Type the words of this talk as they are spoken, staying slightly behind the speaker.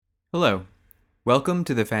Hello. Welcome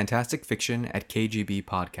to the Fantastic Fiction at KGB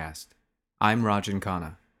podcast. I'm Rajan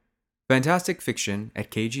Khanna. Fantastic Fiction at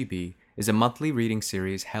KGB is a monthly reading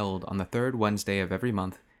series held on the third Wednesday of every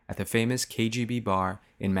month at the famous KGB bar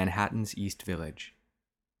in Manhattan's East Village.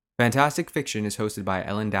 Fantastic Fiction is hosted by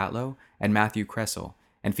Ellen Datlow and Matthew Kressel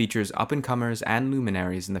and features up-and-comers and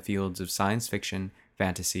luminaries in the fields of science fiction,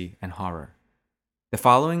 fantasy, and horror. The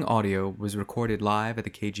following audio was recorded live at the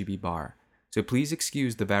KGB bar, so please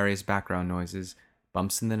excuse the various background noises,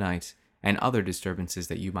 bumps in the night, and other disturbances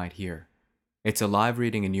that you might hear. It's a live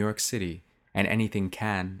reading in New York City, and anything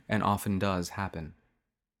can and often does happen.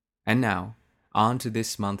 And now, on to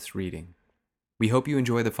this month's reading. We hope you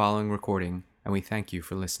enjoy the following recording, and we thank you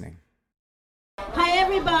for listening. Hi,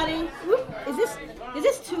 everybody. Whoop. Is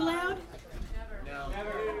this too loud?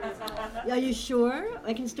 Are you sure?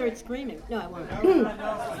 I can start screaming. No, I won't.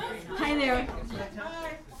 Hi there.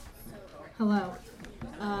 Hello.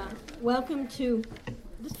 Welcome to.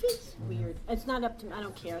 This feels weird. It's not up to me. I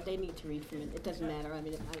don't care. They need to read from it. It doesn't matter. I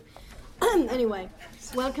mean, anyway,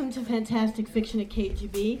 welcome to Fantastic Fiction at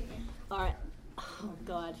KGB. All right. Oh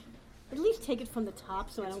God. At least take it from the top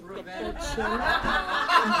so I don't get chill.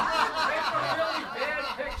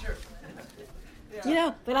 You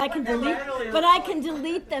know, but I can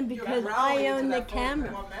delete them because I own the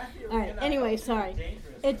camera. All right. Anyway, sorry.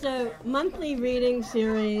 It's a monthly reading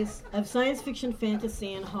series of science fiction,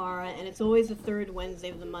 fantasy, and horror, and it's always the third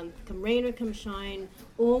Wednesday of the month. Come rain or come shine,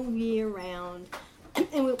 all year round.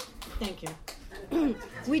 And thank you.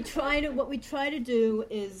 What we try to do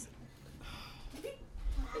is.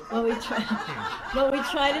 Is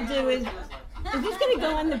this going to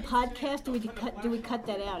go on the podcast? Do we cut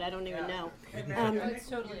that out? I don't even know. It's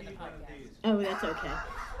totally in the podcast. Oh, that's okay.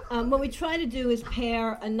 What we try to do is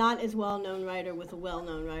pair a not as well-known writer with a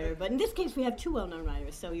well-known writer. But in this case, we have two well-known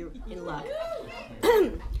writers, so you're in luck.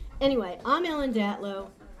 Anyway, I'm Ellen Datlow.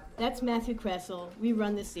 That's Matthew Kressel. We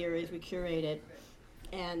run this series. We curate it.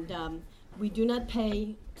 And we do not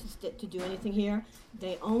pay to do anything here.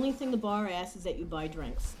 The only thing the bar asks is that you buy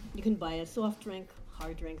drinks. You can buy a soft drink,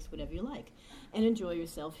 hard drinks, whatever you like, and enjoy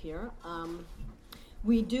yourself here.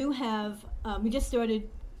 We do have,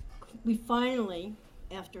 we finally,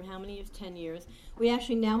 after how many years, 10 years, we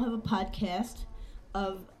actually now have a podcast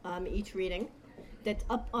of each reading that's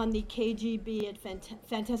up on the KGB at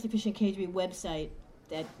Fantastic Fiction KGB website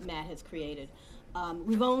that Matt has created.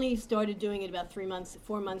 We've only started doing it about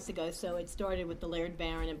 4 months ago, so it started with the Laird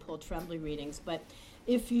Barron and Paul Tremblay readings. But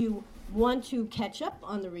if you want to catch up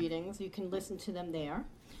on the readings, you can listen to them there.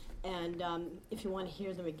 And if you want to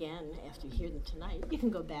hear them again after you hear them tonight, you can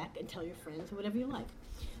go back and tell your friends or whatever you like.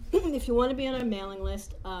 If you want to be on our mailing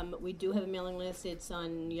list, we do have a mailing list. It's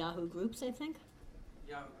on Yahoo Groups, I think.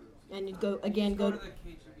 Yahoo Groups. And you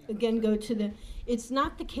go to the. It's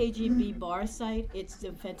not the KGB bar site. It's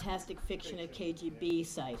the Fantastic Fiction at KGB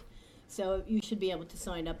site. So you should be able to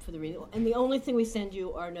sign up for the reading. And the only thing we send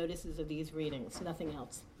you are notices of these readings, nothing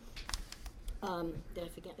else. Did I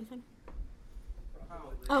forget anything?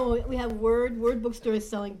 Oh, we have Word Bookstore is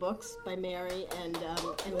selling books by Mary and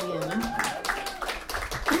Leanna.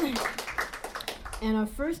 And our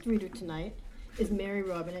first reader tonight is Mary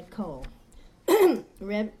Robinette Kowal.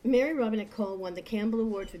 Mary Robinette Kowal won the Campbell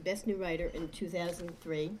Award for Best New Writer in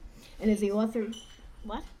 2003 and is the author.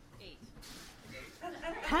 What? 8.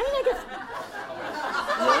 How did I get?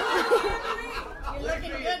 You're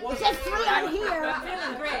looking good. It says 3 on here. I'm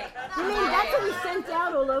feeling great. I mean, that's what we sent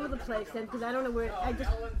out all over the place then, because I don't know where.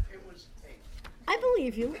 I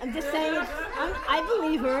believe you. I'm just saying. I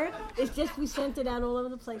believe her. It's just we sent it out all over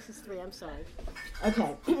the place. It's 3. I'm sorry.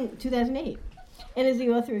 Okay, 2008. And is the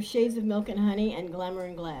author of Shades of Milk and Honey and Glamour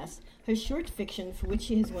and Glass. Her short fiction, for which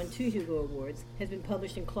she has won 2 Hugo Awards, has been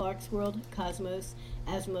published in Clarkesworld, Cosmos,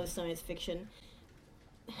 Asmo Science Fiction.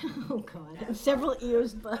 Oh God! And several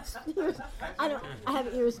ears bust. I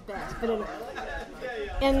have ears best, but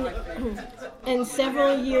anyway. And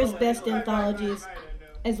several years best anthologies,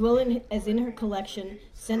 as well as in her collection,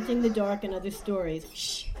 Scenting the Dark and Other Stories.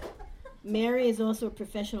 Shh. Mary is also a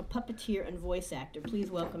professional puppeteer and voice actor.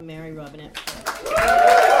 Please welcome Mary Robinette. Thank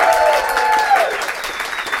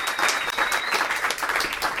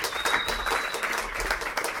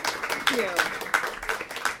you.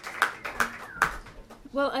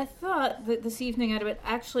 Well, I thought that this evening I would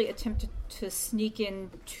actually attempt to sneak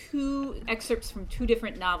in 2 excerpts from 2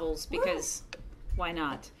 different novels, because why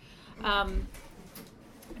not?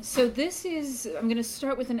 So this is, I'm going to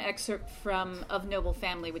start with an excerpt from Of Noble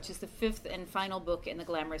Family, which is the 5th and final book in the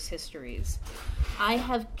Glamorous Histories. I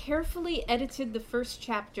have carefully edited the first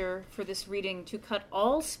chapter for this reading to cut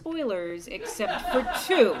all spoilers except for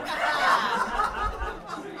 2.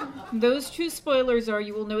 Those two spoilers are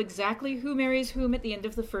you will know exactly who marries whom at the end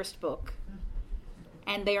of the first book,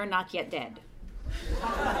 and they are not yet dead.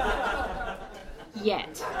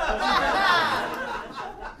 Yet.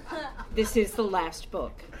 This is the last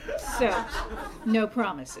book, so no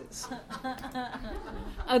promises.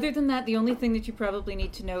 Other than that, the only thing that you probably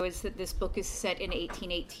need to know is that this book is set in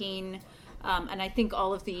 1818, and I think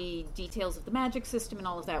all of the details of the magic system and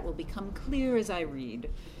all of that will become clear as I read.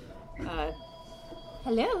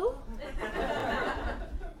 Hello?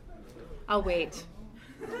 I'll wait.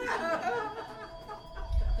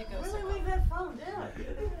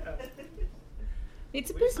 It's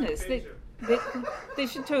a business. They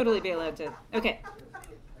should totally be allowed to. Okay.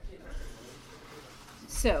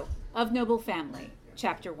 So, Of Noble Family,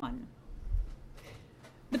 Chapter 1.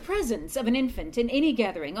 The presence of an infant in any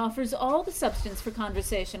gathering offers all the substance for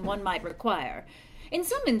conversation one might require. In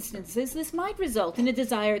some instances, this might result in a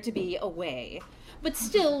desire to be away, but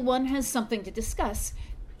still one has something to discuss,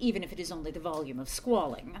 even if it is only the volume of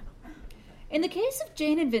squalling. In the case of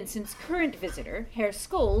Jane and Vincent's current visitor, Herr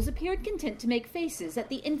Scholes appeared content to make faces at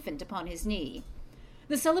the infant upon his knee.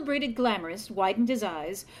 The celebrated glamourist widened his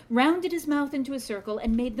eyes, rounded his mouth into a circle,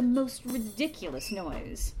 and made the most ridiculous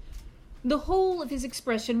noise. The whole of his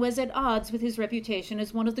expression was at odds with his reputation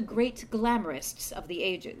as one of the great glamourists of the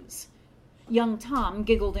ages. Young Tom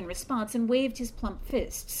giggled in response and waved his plump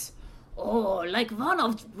fists. "Oh, like one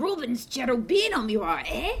of Rubens' cherubim you are,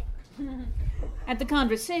 eh?" At the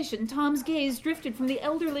conversation, Tom's gaze drifted from the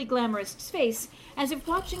elderly glamourist's face as if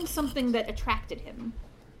watching something that attracted him.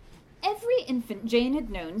 Every infant Jane had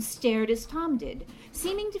known stared as Tom did,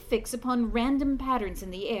 seeming to fix upon random patterns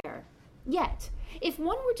in the air. Yet, if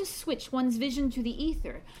one were to switch one's vision to the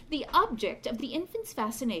ether, the object of the infant's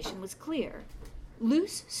fascination was clear.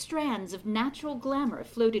 Loose strands of natural glamour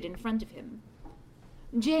floated in front of him.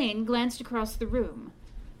 Jane glanced across the room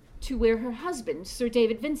to where her husband, Sir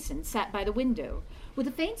David Vincent, sat by the window, with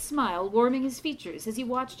a faint smile warming his features as he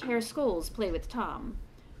watched Herr Scholes play with Tom.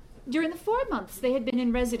 During the 4 months they had been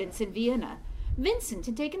in residence in Vienna, Vincent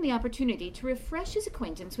had taken the opportunity to refresh his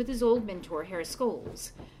acquaintance with his old mentor, Herr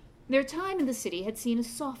Scholes. Their time in the city had seen a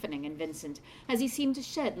softening in Vincent, as he seemed to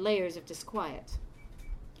shed layers of disquiet.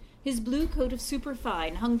 His blue coat of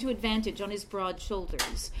superfine hung to advantage on his broad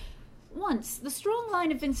shoulders. Once, the strong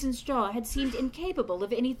line of Vincent's jaw had seemed incapable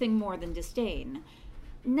of anything more than disdain.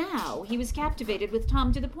 Now, he was captivated with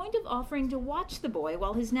Tom to the point of offering to watch the boy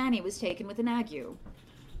while his nanny was taken with an ague.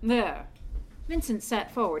 "There." Vincent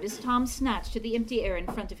sat forward as Tom snatched at the empty air in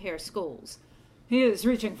front of Herr Scholes. "He is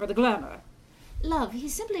reaching for the glamour." "Love, he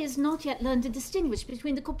simply has not yet learned to distinguish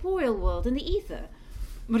between the corporeal world and the ether."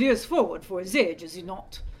 "But he is forward for his age, is he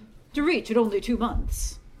not? To reach at only 2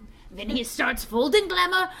 months." "When he starts folding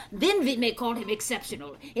glamour, then we may call him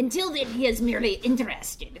exceptional. Until then, he is merely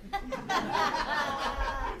interested."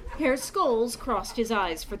 Herr Scholes crossed his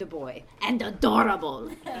eyes for the boy. "And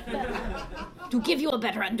adorable. To give you a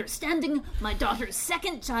better understanding, my daughter's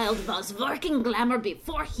second child was working glamour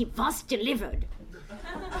before he was delivered."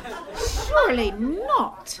 "Surely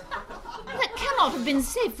not. That cannot have been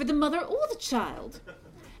safe for the mother or the child."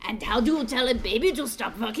 "And how do you tell a baby to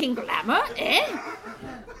stop working glamour, eh?"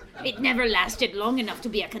 "It never lasted long enough to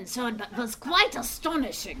be a concern, but was quite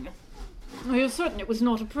astonishing." "Are you certain it was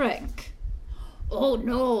not a prank?" "Oh,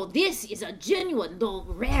 no, this is a genuine, though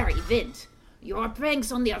rare event. Your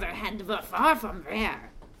pranks, on the other hand, were far from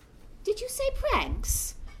rare." "Did you say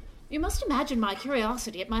pranks? You must imagine my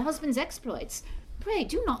curiosity at my husband's exploits. Pray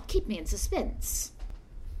do not keep me in suspense."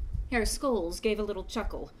 Herr Scholes gave a little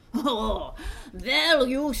chuckle. "Oh, well,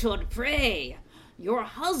 you should pray. Your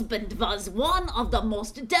husband was one of the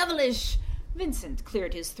most devilish—" Vincent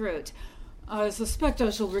cleared his throat. "I suspect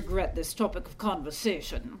I shall regret this topic of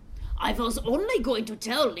conversation." "I was only going to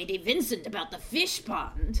tell Lady Vincent about the fish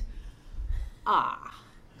pond." "Ah.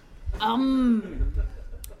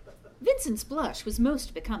 Vincent's blush was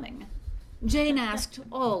most becoming. Jane asked,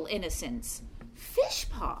 all innocence, "Fish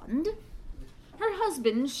pond?" Her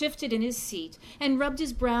husband shifted in his seat and rubbed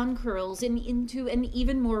his brown curls into an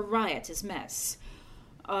even more riotous mess.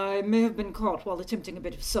 "I may have been caught while attempting a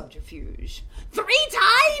bit of subterfuge." "3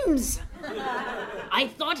 times?" "I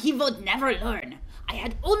thought he would never learn. I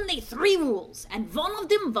had only 3 rules, and one of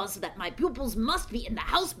them was that my pupils must be in the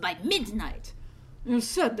house by midnight." "You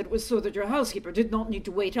said that it was so that your housekeeper did not need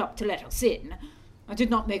to wait up to let us in. I did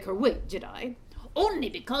not make her wait, did I?" "Only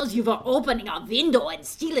because you were opening a window and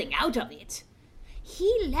stealing out of it."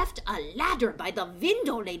 "He left a ladder by the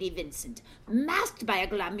window, Lady Vincent, masked by a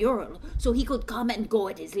glamural, so he could come and go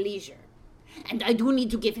at his leisure. And I do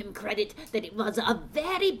need to give him credit that it was a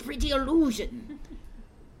very pretty illusion."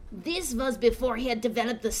 This was before he had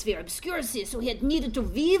developed the sphere obscurus, so he had needed to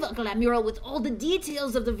weave a glamural with all the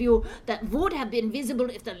details of the view that would have been visible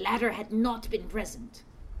if the latter had not been present.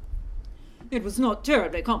 It was not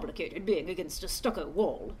terribly complicated, being against a stucco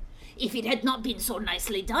wall. If it had not been so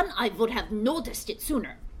nicely done, I would have noticed it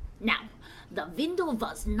sooner. Now, the window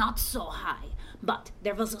was not so high, but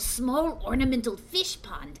there was a small ornamental fish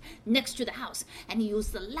pond next to the house, and he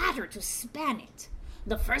used the ladder to span it.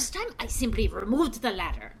 The first time, I simply removed the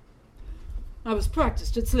ladder. I was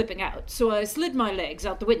practiced at slipping out, so I slid my legs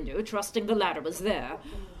out the window, trusting the ladder was there,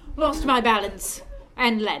 lost my balance,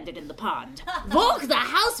 and landed in the pond. Woke the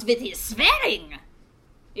house with his swearing!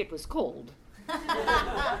 It was cold.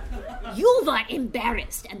 You were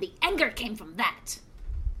embarrassed, and the anger came from that.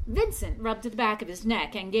 Vincent rubbed the back of his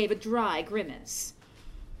neck and gave a dry grimace.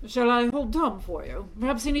 Shall I hold Tom for you?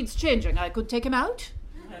 Perhaps he needs changing. I could take him out?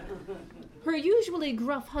 Her usually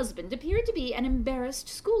gruff husband appeared to be an embarrassed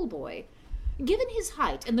schoolboy. Given his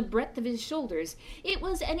height and the breadth of his shoulders, it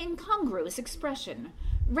was an incongruous expression,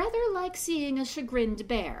 rather like seeing a chagrined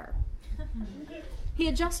bear. He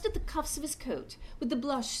adjusted the cuffs of his coat, with the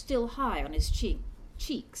blush still high on his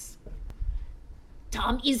cheeks.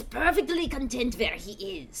 Tom is perfectly content where he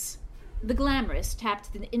is. The glamorous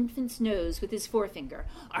tapped the infant's nose with his forefinger.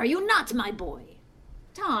 Are you not, my boy?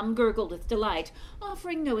 Tom gurgled with delight,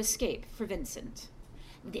 offering no escape for Vincent.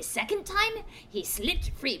 The second time, he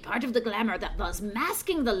slipped free part of the glamour that was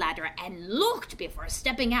masking the ladder and looked before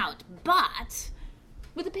stepping out, but...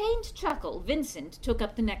 With a pained chuckle, Vincent took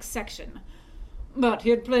up the next section. But he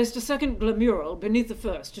had placed a second glamural beneath the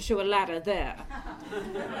first to show a ladder there.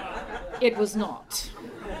 It was not.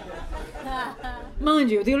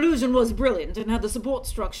 Mind you, the illusion was brilliant and had the support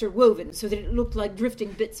structure woven so that it looked like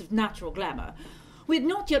drifting bits of natural glamour. We had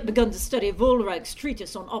not yet begun to study Wohlreich's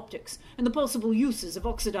treatise on optics and the possible uses of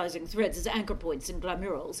oxidizing threads as anchor points in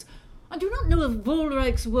glamurals. I do not know if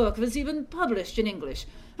Wohlreich's work was even published in English.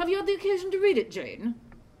 Have you had the occasion to read it, Jane?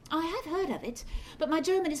 I have heard of it, but my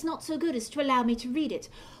German is not so good as to allow me to read it.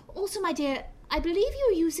 Also, my dear, I believe you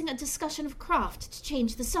are using a discussion of craft to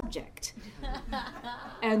change the subject.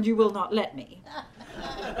 And you will not let me.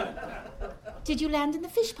 Did you land in the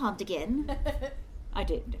fish pond again? I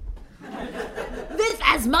did. With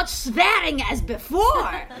as much swearing as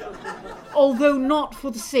before! Although not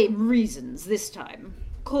for the same reasons this time.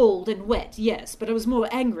 Cold and wet, yes, but I was more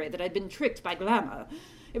angry that I'd been tricked by glamour.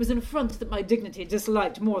 It was an affront that my dignity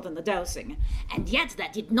disliked more than the dousing. And yet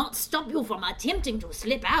that did not stop you from attempting to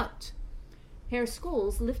slip out. Herr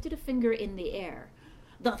Scholes lifted a finger in the air.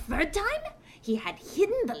 The third time, he had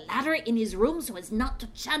hidden the ladder in his room so as not to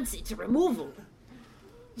chance its removal.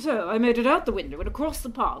 So I made it out the window and across the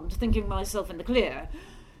pond, thinking myself in the clear,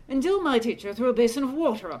 until my teacher threw a basin of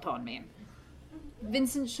water upon me.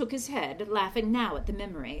 Vincent shook his head, laughing now at the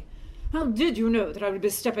memory. How did you know that I would be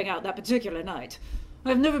stepping out that particular night? I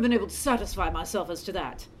have never been able to satisfy myself as to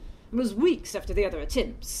that. It was weeks after the other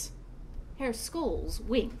attempts. Herr Scholes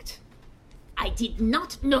winked. I did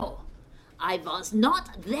not know. I was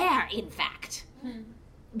not there, in fact.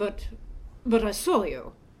 But I saw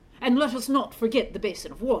you. And let us not forget the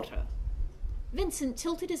basin of water. Vincent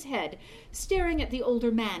tilted his head, staring at the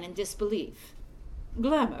older man in disbelief.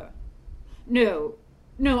 Glamour? No,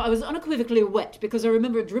 I was unequivocally wet because I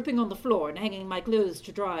remember dripping on the floor and hanging my clothes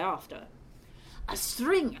to dry after. A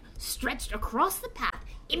string stretched across the path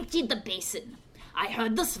emptied the basin. I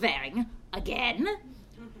heard the swearing, again,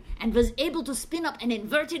 and was able to spin up an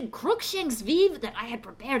inverted Cruikshank's weave that I had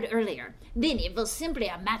prepared earlier. Then it was simply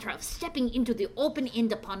a matter of stepping into the open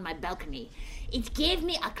end upon my balcony. It gave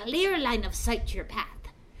me a clear line of sight to your path.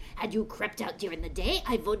 Had you crept out during the day,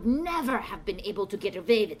 I would never have been able to get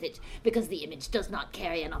away with it, because the image does not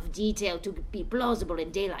carry enough detail to be plausible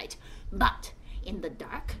in daylight. But in the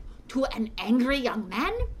dark, to an angry young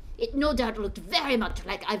man, it no doubt looked very much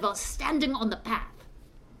like I was standing on the path.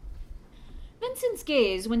 Vincent's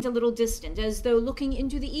gaze went a little distant, as though looking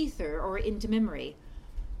into the ether or into memory.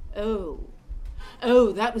 Oh,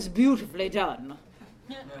 that was beautifully done.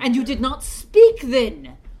 And you did not speak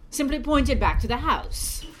then, simply pointed back to the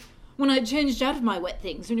house. When I had changed out of my wet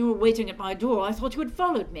things and you were waiting at my door, I thought you had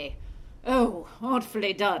followed me. Oh,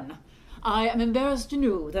 artfully done. I am embarrassed to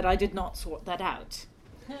know that I did not sort that out.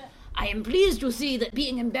 I am pleased to see that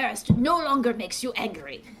being embarrassed no longer makes you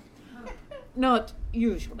angry. Not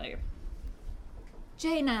usually.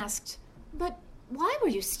 Jane asked, "But why were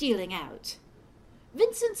you stealing out?"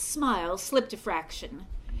 Vincent's smile slipped a fraction.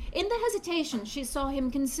 In the hesitation, she saw him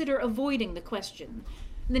consider avoiding the question.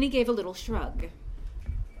 Then he gave a little shrug.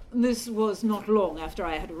 This was not long after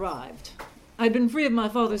I had arrived. I had been free of my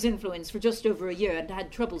father's influence for just over a year and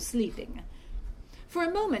had trouble sleeping. For a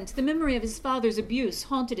moment, the memory of his father's abuse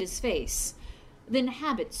haunted his face. Then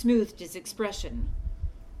habit smoothed his expression.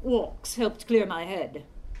 Walks helped clear my head.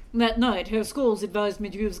 That night, Herr Scholes advised me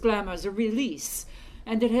to use glamour as a release,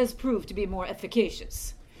 and it has proved to be more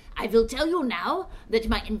efficacious. I will tell you now that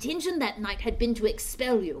my intention that night had been to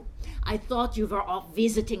expel you. I thought you were off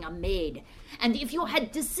visiting a maid, and if you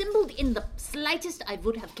had dissembled in the slightest, I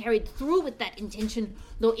would have carried through with that intention,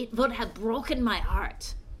 though it would have broken my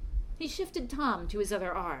heart. He shifted Tom to his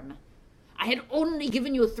other arm. I had only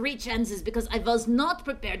given you 3 chances because I was not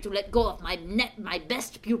prepared to let go of my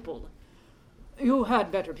best pupil. You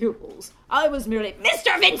had better pupils. I was merely...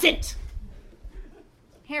 Mr. Vincent!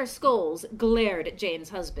 Herr Scholes glared at Jane's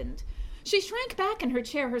husband. She shrank back in her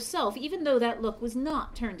chair herself, even though that look was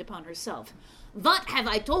not turned upon herself. What have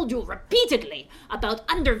I told you repeatedly about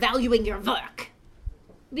undervaluing your work?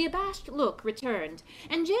 The abashed look returned,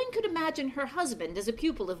 and Jane could imagine her husband as a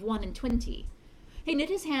pupil of 1 and 20. He knit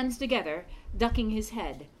his hands together, ducking his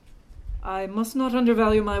head. I must not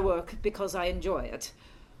undervalue my work because I enjoy it.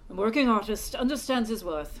 A working artist understands his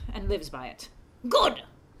worth and lives by it. Good!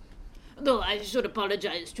 Though I should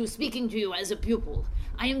apologize to speaking to you as a pupil.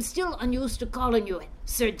 I am still unused to calling you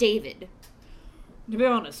Sir David. To be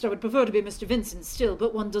honest, I would prefer to be Mr. Vincent still,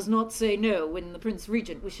 but one does not say no when the Prince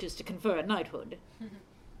Regent wishes to confer a knighthood.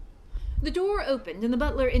 The door opened, and the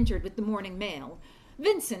butler entered with the morning mail.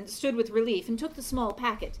 Vincent stood with relief and took the small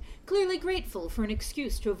packet, clearly grateful for an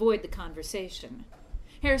excuse to avoid the conversation.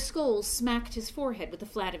 Herr Scholes smacked his forehead with the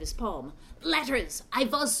flat of his palm. Letters! I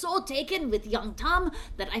was so taken with young Tom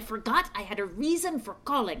that I forgot I had a reason for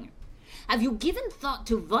calling. Have you given thought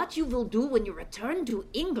to what you will do when you return to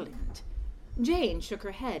England? Jane shook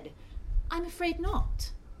her head. I'm afraid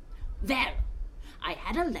not. Well, I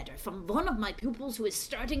had a letter from one of my pupils who is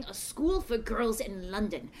starting a school for girls in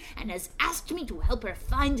London and has asked me to help her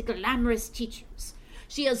find glamorous teachers.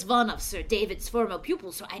 She is one of Sir David's former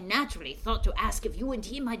pupils, so I naturally thought to ask if you and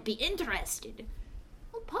he might be interested.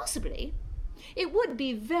 Well, possibly. It would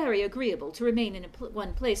be very agreeable to remain in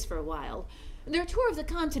one place for a while. Their tour of the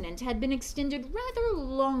continent had been extended rather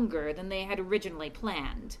longer than they had originally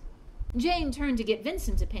planned. Jane turned to get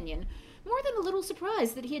Vincent's opinion, more than a little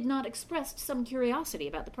surprised that he had not expressed some curiosity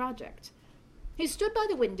about the project. He stood by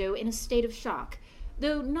the window in a state of shock,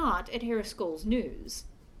 though not at Herr Scholes' news.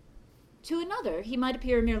 To another, he might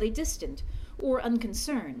appear merely distant or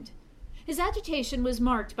unconcerned. His agitation was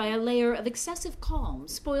marked by a layer of excessive calm,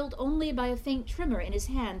 spoiled only by a faint tremor in his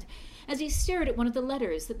hand as he stared at one of the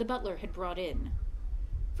letters that the butler had brought in.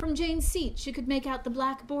 From Jane's seat she could make out the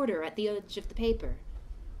black border at the edge of the paper.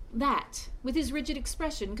 That, with his rigid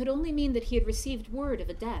expression, could only mean that he had received word of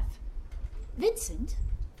a death. Vincent?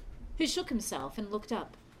 He shook himself and looked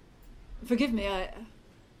up. Forgive me,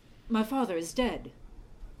 my father is dead.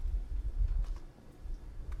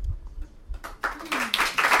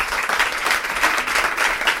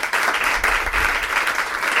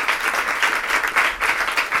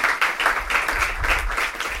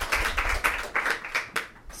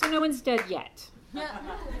 So no one's dead yet.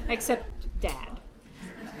 Except Dad.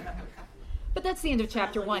 But that's the end of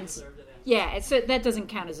chapter 1. Yeah, that doesn't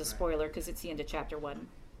count as a spoiler because it's the end of chapter 1.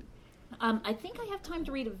 I think I have time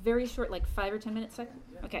to read a very short, 5 or 10 minute section.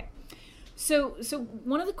 Okay. So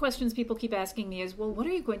one of the questions people keep asking me is, well, what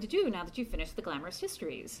are you going to do now that you've finished the Glamorous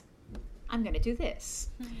Histories? I'm going to do this.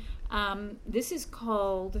 This is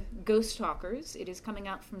called Ghost Talkers. It is coming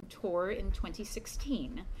out from Tor in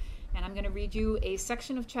 2016. And I'm going to read you a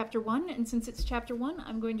section of chapter 1, and since it's chapter 1,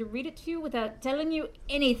 I'm going to read it to you without telling you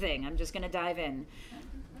anything. I'm just going to dive in.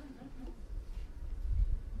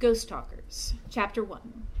 Ghost Talkers, chapter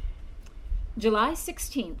 1. July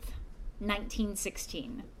 16th,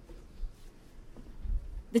 1916.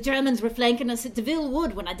 The Germans were flanking us at Deville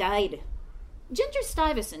Wood when I died. Ginger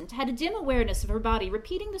Stuyvesant had a dim awareness of her body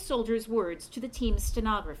repeating the soldier's words to the team's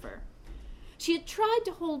stenographer. She tried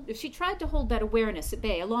to hold that awareness at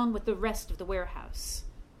bay along with the rest of the warehouse.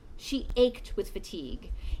 She ached with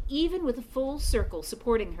fatigue, even with a full circle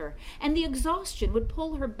supporting her, and the exhaustion would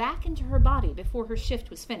pull her back into her body before her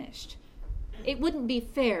shift was finished. It wouldn't be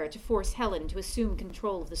fair to force Helen to assume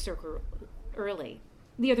control of the circle early.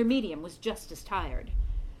 The other medium was just as tired.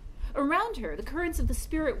 Around her, the currents of the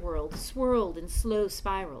spirit world swirled in slow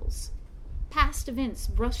spirals. Past events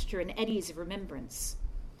brushed her in eddies of remembrance.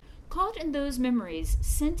 Caught in those memories,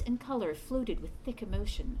 scent and color floated with thick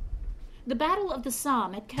emotion. The Battle of the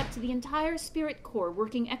Somme had kept the entire Spirit Corps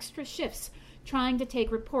working extra shifts, trying to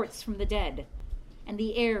take reports from the dead, and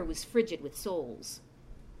the air was frigid with souls.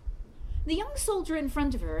 The young soldier in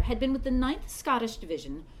front of her had been with the 9th Scottish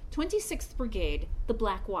Division, 26th Brigade, the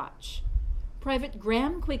Black Watch. Private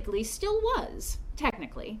Graham Quigley still was,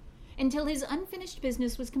 technically, until his unfinished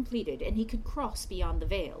business was completed and he could cross beyond the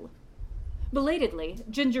veil. Belatedly,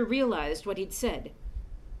 Ginger realized what he'd said.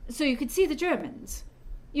 "So you could see the Germans?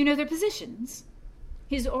 You know their positions?"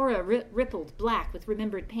 His aura rippled black with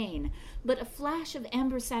remembered pain, but a flash of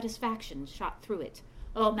amber satisfaction shot through it.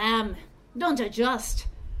 "Oh, ma'am, don't adjust.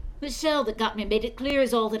 The shell that got me made it clear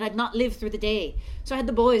as all that I'd not lived through the day, so I had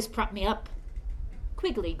the boys prop me up."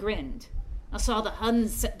 Quigley grinned. "I saw the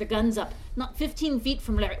Huns set their guns up, not 15 feet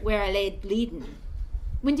from where I lay bleeding."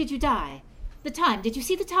 "When did you die? The time, did you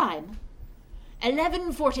see the time?"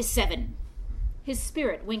 11:47. His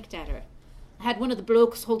spirit winked at her. "I had one of the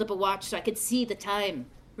blokes hold up a watch so I could see the time.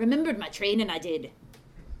 Remembered my training, I did."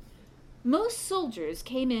 Most soldiers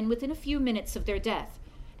came in within a few minutes of their death,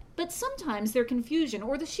 but sometimes their confusion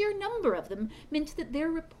or the sheer number of them meant that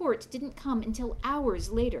their report didn't come until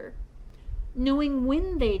hours later. Knowing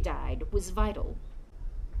when they died was vital.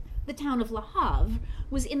 The town of Le Havre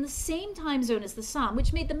was in the same time zone as the Somme,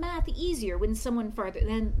 which made the math easier when someone farther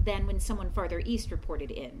than when someone farther east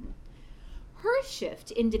reported in. Her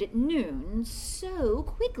shift ended at noon, so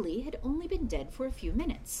Quigley had only been dead for a few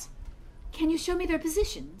minutes. "Can you show me their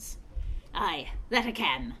positions?" "Aye, that I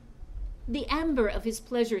can." The amber of his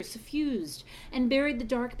pleasure suffused and buried the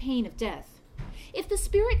dark pain of death. If the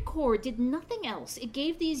Spirit Corps did nothing else, it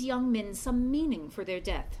gave these young men some meaning for their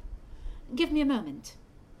death. "Give me a moment."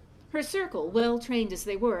 Her circle, well trained as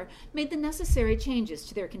they were, made the necessary changes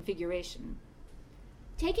to their configuration.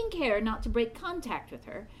 Taking care not to break contact with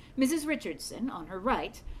her, Mrs. Richardson, on her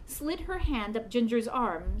right, slid her hand up Ginger's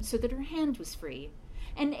arm so that her hand was free.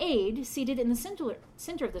 An aide, seated in the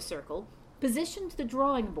center of the circle, positioned the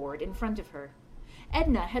drawing board in front of her.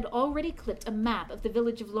 Edna had already clipped a map of the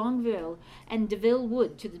village of Longueville and Deville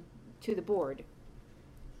Wood to the board.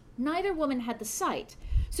 Neither woman had the sight,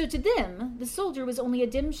 so to them the soldier was only a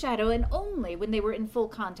dim shadow, and only when they were in full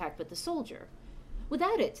contact with the soldier.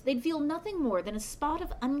 Without it, they'd feel nothing more than a spot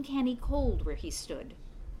of uncanny cold where he stood.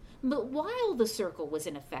 But while the circle was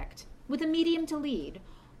in effect, with a medium to lead,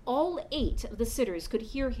 all 8 of the sitters could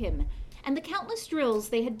hear him, and the countless drills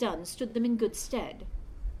they had done stood them in good stead.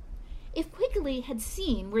 If Quigley had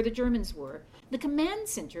seen where the Germans were, the command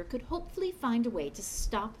center could hopefully find a way to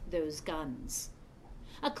stop those guns.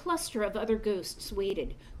 A cluster of other ghosts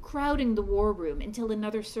waited, crowding the war room until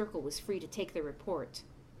another circle was free to take their report.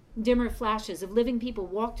 Dimmer flashes of living people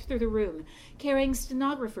walked through the room, carrying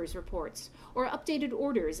stenographers' reports or updated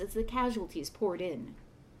orders as the casualties poured in.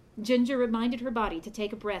 Ginger reminded her body to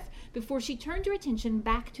take a breath before she turned her attention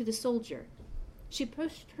back to the soldier. She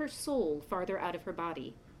pushed her soul farther out of her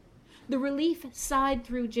body. The relief sighed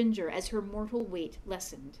through Ginger as her mortal weight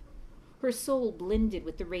lessened. Her soul blended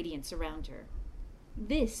with the radiance around her.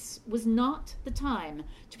 This was not the time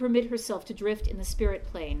to permit herself to drift in the spirit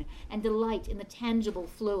plane and delight in the tangible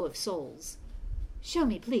flow of souls. "Show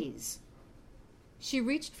me, please." She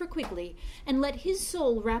reached for Quigley and let his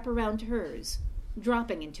soul wrap around hers,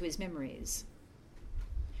 dropping into his memories.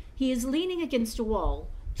 He is leaning against a wall,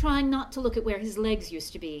 trying not to look at where his legs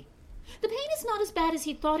used to be. The pain is not as bad as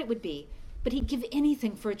he thought it would be, but he'd give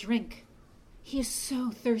anything for a drink. He is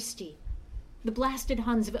so thirsty. The blasted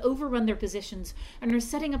Huns have overrun their positions and are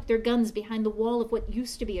setting up their guns behind the wall of what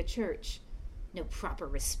used to be a church. No proper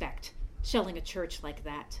respect, shelling a church like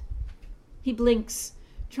that. He blinks,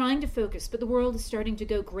 trying to focus, but the world is starting to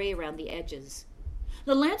go gray around the edges.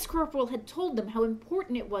 The Lance Corporal had told them how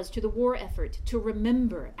important it was to the war effort to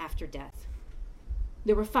remember after death.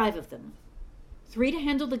 There were 5 of them. 3 to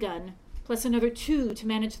handle the gun, plus another 2 to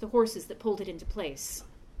manage the horses that pulled it into place.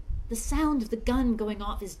 The sound of the gun going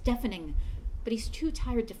off is deafening, but he's too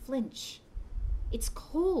tired to flinch. It's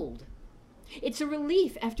cold. It's a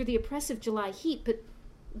relief after the oppressive July heat, but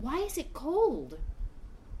why is it cold?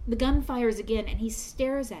 The gun fires again, and he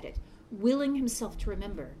stares at it, willing himself to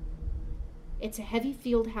remember. It's a heavy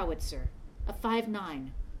field howitzer, a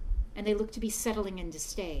 5.9, and they look to be settling in to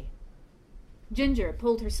stay. Ginger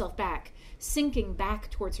pulled herself back, sinking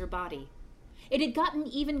back towards her body. It had gotten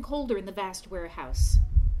even colder in the vast warehouse.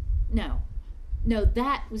 No,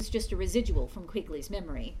 that was just a residual from Quigley's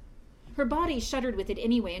memory. Her body shuddered with it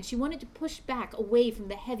anyway, and she wanted to push back away from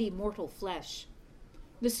the heavy mortal flesh.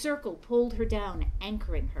 The circle pulled her down,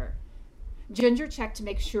 anchoring her. Ginger checked to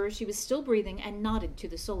make sure she was still breathing and nodded to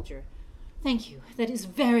the soldier. "Thank you. That is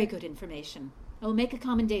very good information. I will make a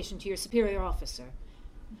commendation to your superior officer."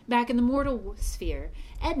 Back in the mortal sphere,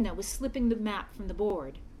 Edna was slipping the map from the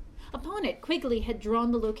board. Upon it, Quigley had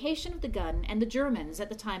drawn the location of the gun and the Germans at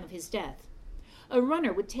the time of his death. A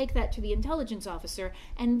runner would take that to the intelligence officer,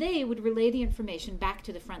 and they would relay the information back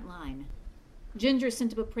to the front line. Ginger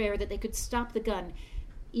sent up a prayer that they could stop the gun,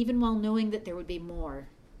 even while knowing that there would be more.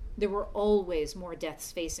 There were always more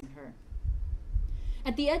deaths facing her.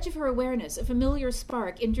 At the edge of her awareness, a familiar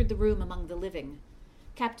spark entered the room among the living.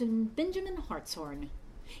 Captain Benjamin Hartshorn.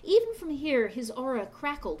 Even from here, his aura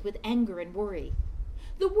crackled with anger and worry.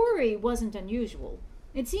 The worry wasn't unusual.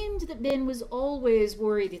 It seemed that Ben was always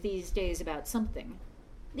worried these days about something.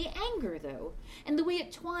 The anger, though, and the way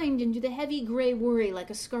it twined into the heavy gray worry like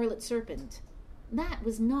a scarlet serpent, that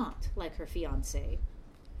was not like her fiancé.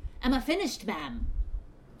 "Am I finished, ma'am?"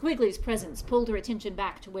 Quigley's presence pulled her attention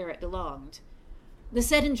back to where it belonged. "The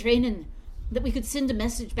said in training that we could send a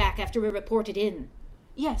message back after we reported in."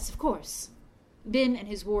 "Yes, of course." Ben and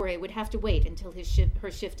his worry would have to wait until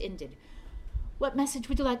her shift ended. "What message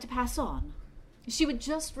would you like to pass on?" She would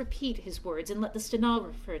just repeat his words and let the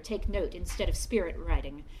stenographer take note instead of spirit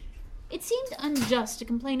writing. It seemed unjust to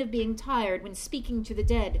complain of being tired when speaking to the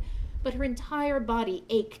dead, but her entire body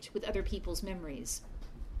ached with other people's memories.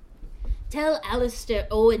 "Tell Alistair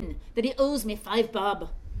Owen that he owes me 5 bob.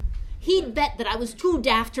 He'd bet that I was too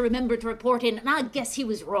daft to remember to report in, and I guess he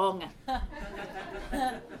was wrong."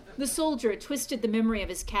 The soldier twisted the memory of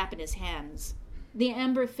his cap in his hands. The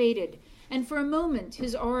amber faded, and for a moment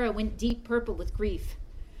his aura went deep purple with grief.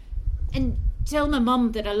 "And tell my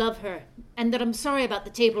mum that I love her, and that I'm sorry about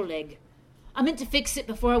the table leg. I meant to fix it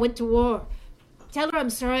before I went to war. Tell her I'm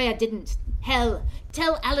sorry I didn't. Hell,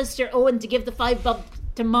 tell Alistair Owen to give the 5 bob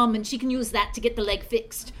to Mum, and she can use that to get the leg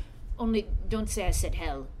fixed. Only don't say I said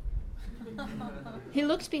hell." He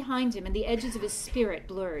looked behind him, and the edges of his spirit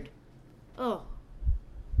blurred. "Oh,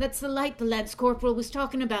 that's the light the Lance Corporal was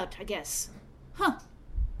talking about, I guess. Huh,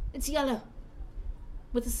 it's yellow."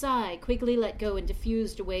 With a sigh, Quigley let go and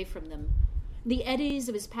diffused away from them. The eddies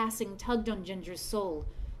of his passing tugged on Ginger's soul,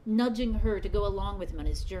 nudging her to go along with him on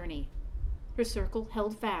his journey. Her circle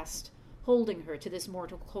held fast, holding her to this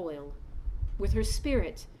mortal coil. With her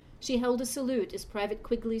spirit, she held a salute as Private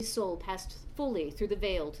Quigley's soul passed fully through the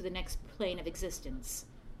veil to the next plane of existence.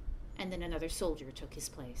 And then another soldier took his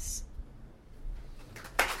place.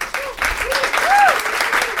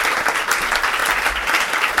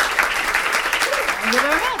 Thank you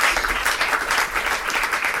very much.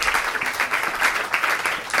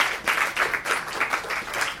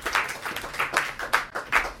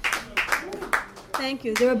 Thank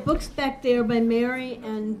you. There are books back there by Mary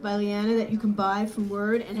and by Leanna that you can buy from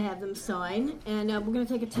Word and have them sign. And we're going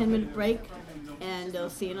to take a 10-minute break, and I'll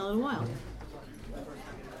see you in a little while.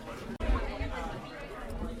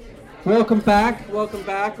 Welcome back. Welcome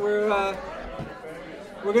back. We're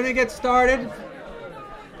going to get started,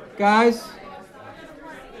 guys.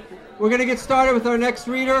 We're going to get started with our next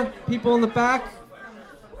reader. People in the back,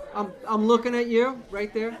 I'm looking at you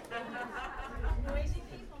right there.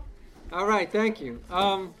 All right, thank you.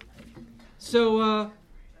 As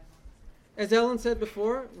Ellen said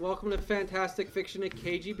before, welcome to Fantastic Fiction at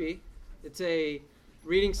KGB. It's a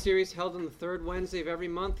reading series held on the third Wednesday of every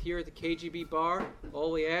month here at the KGB bar.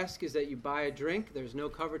 All we ask is that you buy a drink. There's no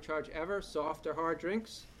cover charge ever, soft or hard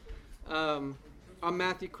drinks. I'm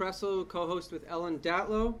Matthew Kressel, co-host with Ellen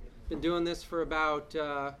Datlow. Been doing this for about,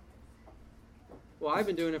 I've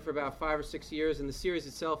been doing it for about 5 or 6 years, and the series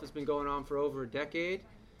itself has been going on for over a decade.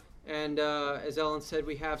 And as Ellen said,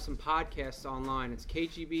 we have some podcasts online. It's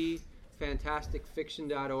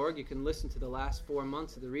kgbfantasticfiction.org. You can listen to the last 4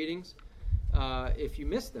 months of the readings if you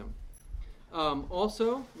missed them.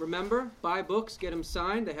 Also, remember, buy books, get them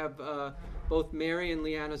signed. They have both Mary and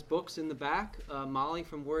Leanna's books in the back. Molly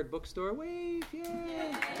from Word Bookstore. Wave,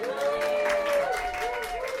 yay!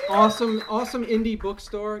 Awesome indie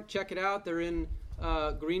bookstore. Check it out. They're in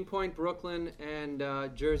Greenpoint, Brooklyn, and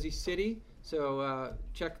Jersey City. So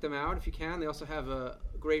check them out if you can. They also have a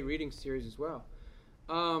great reading series as well.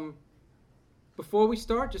 Before we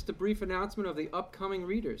start, just a brief announcement of the upcoming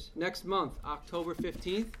readers. Next month, October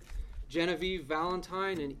 15th, Genevieve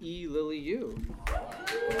Valentine and E. Lily Yu.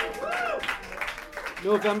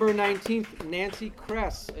 November 19th, Nancy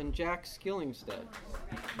Kress and Jack Skillingstead.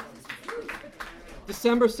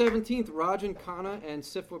 December 17th, Rajan Khanna and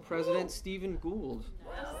SIFWA President Stephen Gould.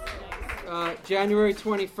 January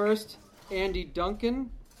 21st, Andy Duncan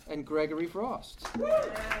and Gregory Frost.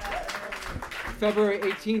 February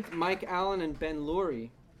 18th, Mike Allen and Ben Lurie.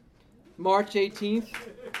 March 18th,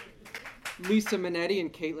 Lisa Minetti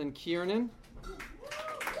and Caitlin Kiernan.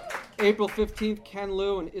 April 15th, Ken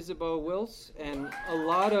Liu and Isabeau Wills, and a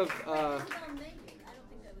lot of...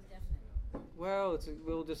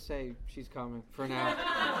 we'll just say she's coming for now.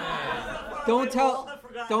 Don't tell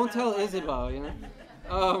Isabeau, you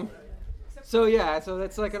know. So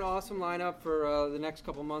that's like an awesome lineup for the next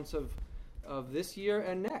couple months of of this year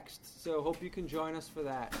and next. So hope you can join us for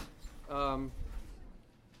that. I'm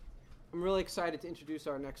really excited to introduce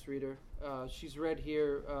our next reader. She's read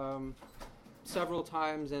here several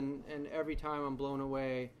times, and every time I'm blown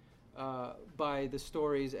away by the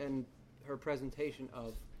stories and her presentation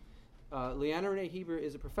of. Leanna Renee Heber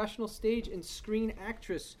is a professional stage and screen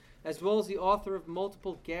actress, as well as the author of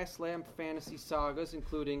multiple Gaslamp fantasy sagas,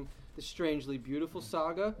 including the Strangely Beautiful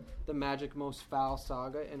saga, the Magic Most Foul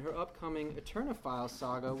saga, and her upcoming Eternophile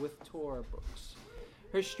saga with Tor books.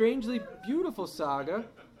 Her Strangely Beautiful saga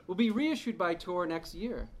will be reissued by Tor next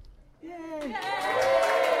year. Yay!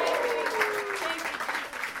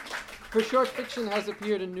 Her short fiction has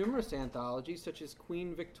appeared in numerous anthologies, such as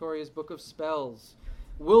Queen Victoria's Book of Spells,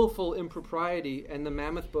 Willful Impropriety, and the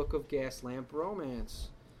Mammoth Book of Gaslamp Romance.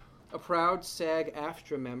 A proud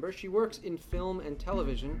SAG-AFTRA member, she works in film and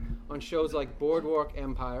television on shows like Boardwalk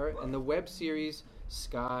Empire and the web series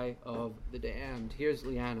Sky of the Damned. Here's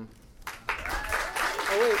Leanna.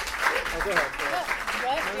 Oh, wait. Oh, go ahead.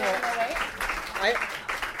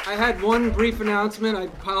 I had one brief announcement. I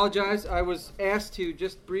apologize. I was asked to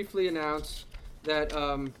just briefly announce that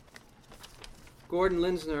Gordon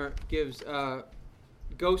Linsner gives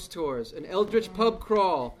ghost tours, an eldritch pub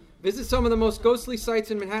crawl. Visit some of the most ghostly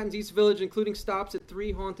sites in Manhattan's East Village, including stops at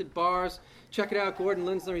 3 haunted bars. Check it out, Gordon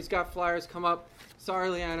Linsner. He's got flyers. Come up. Sorry,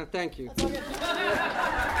 Leanna. Thank you.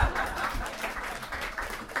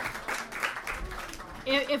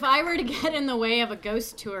 If I were to get in the way of a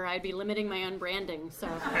ghost tour, I'd be limiting my own branding, so.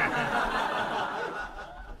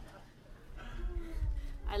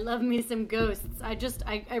 I love me some ghosts.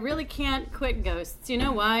 I really can't quit ghosts. You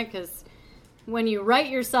know why? Because when you write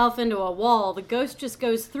yourself into a wall, the ghost just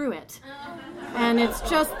goes through it. And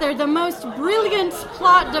they're the most brilliant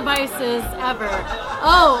plot devices ever.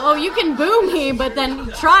 Oh, you can boo me, but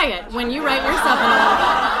then try it when you write yourself into a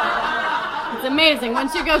wall. It's amazing.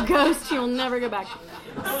 Once you go ghost, you'll never go back.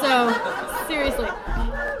 So, seriously.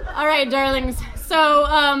 All right, darlings. So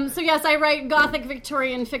yes, I write Gothic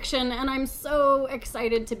Victorian fiction, and I'm so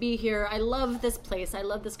excited to be here. I love this place. I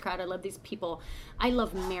love this crowd. I love these people. I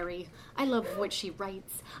love Mary. I love what she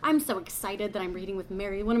writes. I'm so excited that I'm reading with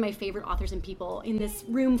Mary, one of my favorite authors and people in this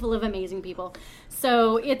room full of amazing people.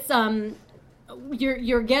 So it's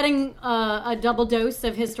you're getting a double dose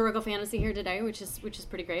of historical fantasy here today, which is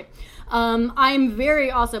pretty great. I'm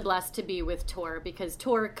very also blessed to be with Tor, because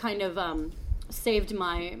Tor kind of saved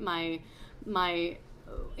my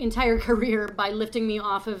entire career by lifting me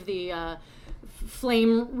off of the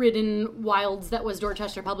flame-ridden wilds that was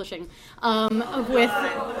Dorchester Publishing with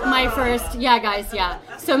my first,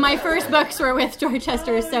 so my first books were with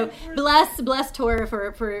Dorchester, so bless Tor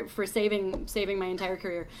for saving my entire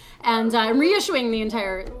career, and reissuing the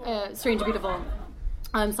entire Strange Beautiful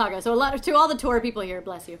saga. So to all the Tor people here,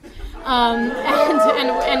 bless you, and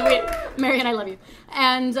Mary and I love you,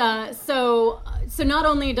 and so not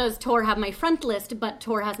only does Tor have my front list, but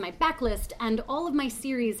Tor has my back list, and all of my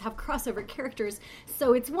series have crossover characters,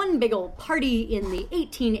 so it's one big old party in the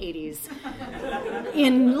 1880s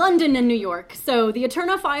in London and New York. So the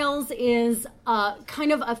Eternophiles is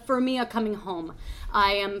kind of for me a coming home.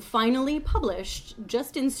 I am finally published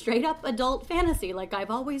just in straight up adult fantasy, like I've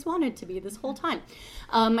always wanted to be this whole time.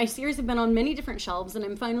 My series have been on many different shelves, and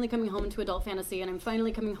I'm finally coming home to adult fantasy, and I'm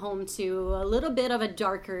finally coming home to a little bit of a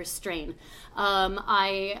darker strain.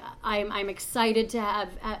 I'm excited to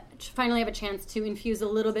finally have a chance to infuse a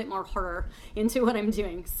little bit more horror into what I'm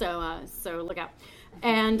doing. So look out.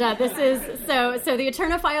 And this is so the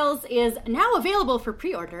Eternophiles is now available for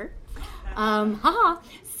pre-order.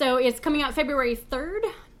 So it's coming out February 3rd,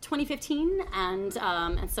 2015, and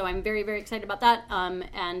so I'm very, very excited about that,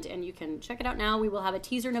 and you can check it out now. We will have a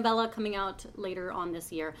teaser novella coming out later on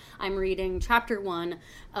this year. I'm reading chapter 1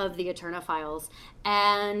 of the Eternophiles,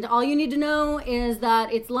 and all you need to know is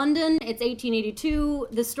that it's London, it's 1882,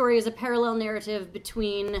 the story is a parallel narrative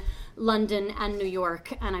between London and New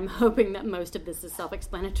York, and I'm hoping that most of this is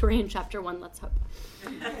self-explanatory in chapter 1, let's hope.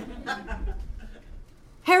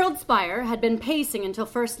 Harold Spire had been pacing until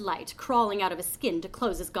first light, crawling out of his skin to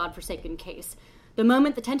close his godforsaken case. The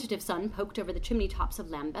moment the tentative sun poked over the chimney tops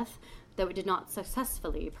of Lambeth, though it did not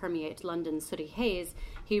successfully permeate London's sooty haze,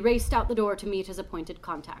 he raced out the door to meet his appointed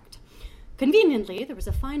contact. Conveniently, there was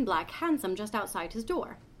a fine black hansom just outside his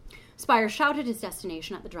door. Spire shouted his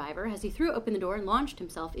destination at the driver as he threw open the door and launched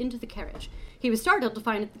himself into the carriage. He was startled to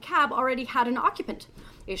find that the cab already had an occupant,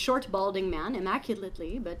 a short, balding man,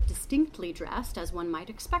 immaculately but distinctly dressed as one might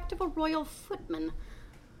expect of a royal footman.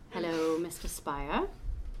 "Hello, Mr. Spire."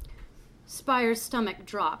 Spire's stomach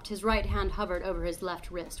dropped. His right hand hovered over his left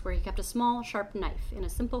wrist, where he kept a small, sharp knife in a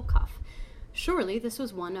simple cuff. Surely this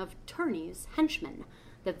was one of Turney's henchmen.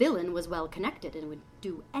 The villain was well connected and would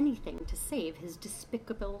do anything to save his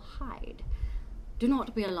despicable hide. Do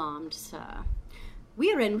not be alarmed, sir.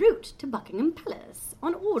 We are en route to Buckingham Palace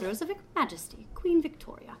on orders of Her Majesty, Queen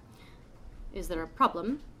Victoria. Is there a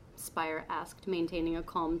problem? Spire asked, maintaining a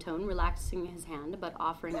calm tone, relaxing his hand, but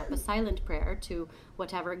offering up a silent prayer to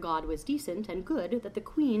whatever god was decent and good that the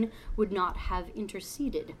Queen would not have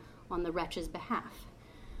interceded on the wretch's behalf.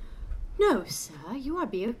 No, sir, you are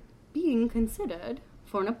being considered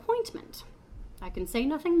for an appointment. I can say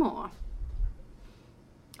nothing more.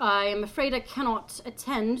 I am afraid I cannot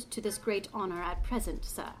attend to this great honor at present,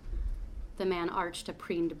 sir. The man arched a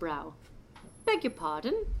preened brow. Beg your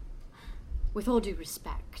pardon? With all due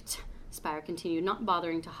respect, Spire continued, not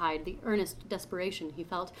bothering to hide the earnest desperation he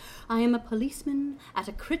felt, I am a policeman at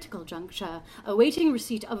a critical juncture, awaiting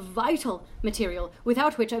receipt of vital material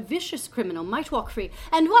without which a vicious criminal might walk free.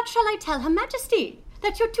 And what shall I tell Her Majesty?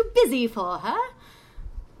 That you're too busy for her?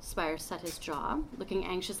 Spire set his jaw, looking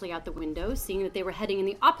anxiously out the window, seeing that they were heading in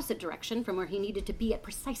the opposite direction from where he needed to be at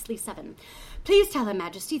precisely 7. Please tell Her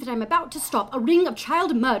Majesty that I'm about to stop a ring of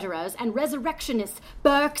child murderers and resurrectionists,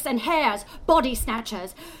 Burkes and Hares, body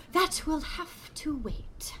snatchers. That will have to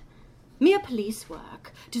wait. Mere police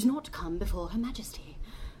work does not come before Her Majesty.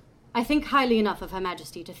 I think highly enough of Her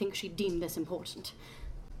Majesty to think she'd deem this important.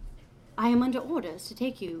 I am under orders to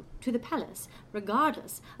take you to the palace,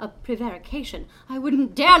 regardless of prevarication. I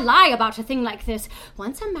wouldn't dare lie about a thing like this.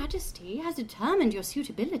 Once Her Majesty has determined your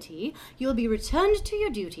suitability, you'll be returned to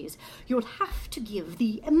your duties. You'll have to give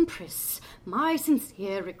the Empress my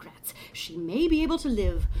sincere regrets. She may be able to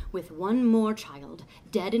live with one more child,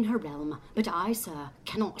 dead in her realm, but I, sir,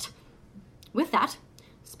 cannot. With that,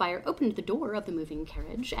 Spire opened the door of the moving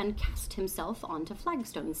carriage and cast himself onto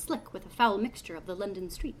flagstones slick with a foul mixture of the London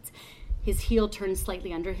streets. His heel turned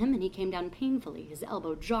slightly under him, and he came down painfully. His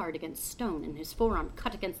elbow jarred against stone, and his forearm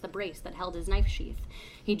cut against the brace that held his knife sheath.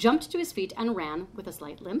 He jumped to his feet and ran, with a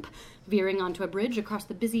slight limp, veering onto a bridge across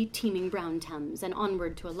the busy, teeming brown Thames, and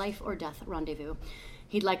onward to a life-or-death rendezvous.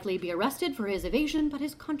 He'd likely be arrested for his evasion, but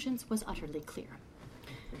his conscience was utterly clear.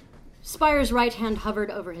 Spire's right hand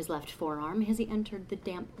hovered over his left forearm as he entered the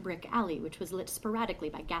damp brick alley, which was lit sporadically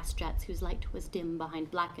by gas jets whose light was dim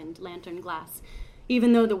behind blackened lantern glass.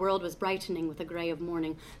 Even though the world was brightening with the gray of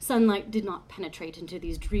morning, sunlight did not penetrate into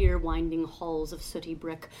these drear, winding halls of sooty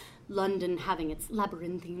brick, London having its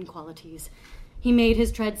labyrinthine qualities. He made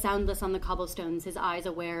his tread soundless on the cobblestones, his eyes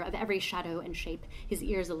aware of every shadow and shape, his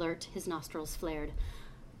ears alert, his nostrils flared.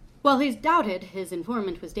 While he doubted his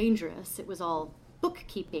informant was dangerous, it was all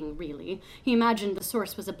bookkeeping, really. He imagined the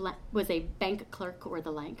source was a bank clerk or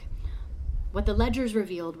the like. What the ledgers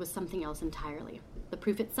revealed was something else entirely. The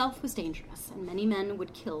proof itself was dangerous, and many men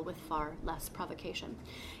would kill with far less provocation.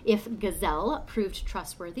 If Gazelle proved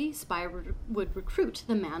trustworthy, Spire would recruit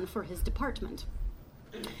the man for his department.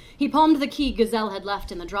 He palmed the key Gazelle had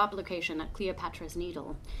left in the drop location at Cleopatra's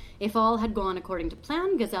Needle. If all had gone according to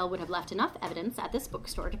plan, Gazelle would have left enough evidence at this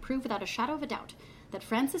bookstore to prove without a shadow of a doubt that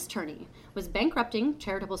Francis Turney was bankrupting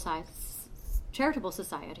charitable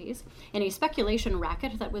societies in a speculation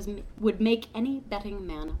racket that would make any betting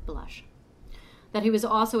man blush. That he was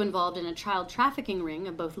also involved in a child trafficking ring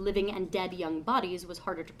of both living and dead young bodies was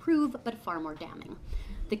harder to prove, but far more damning.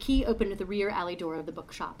 The key opened the rear alley door of the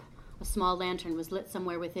bookshop. A small lantern was lit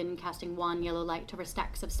somewhere within, casting wan yellow light over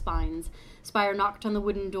stacks of spines. Spire knocked on the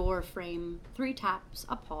wooden door frame. 3 taps,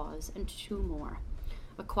 a pause, and 2 more.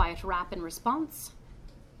 A quiet rap in response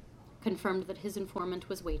confirmed that his informant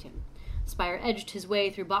was waiting. Spire edged his way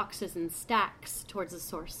through boxes and stacks towards the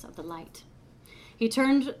source of the light. He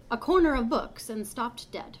turned a corner of books and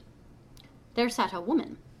stopped dead. There sat a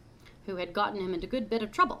woman who had gotten him into a good bit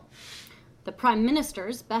of trouble. The Prime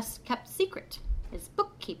Minister's best-kept secret, his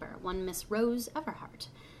bookkeeper, one Miss Rose Everhart.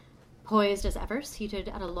 Poised as ever, seated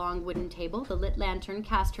at a long wooden table, the lit lantern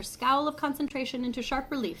cast her scowl of concentration into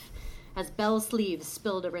sharp relief as bell sleeves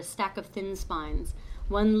spilled over a stack of thin spines.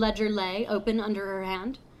 One ledger lay open under her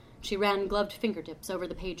hand. She ran gloved fingertips over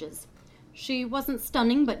the pages. She wasn't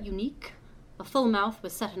stunning, but unique. A full mouth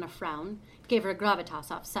was set in a frown, gave her a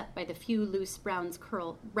gravitas offset by the few loose brown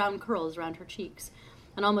curls round her cheeks,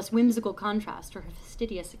 an almost whimsical contrast to her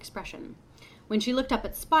fastidious expression. When she looked up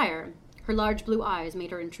at Spire, her large blue eyes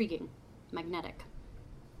made her intriguing, magnetic.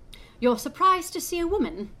 "You're surprised to see a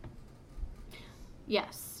woman?"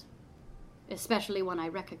 "Yes, especially one I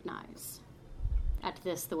recognize." At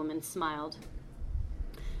this, the woman smiled.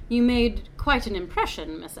 "You made quite an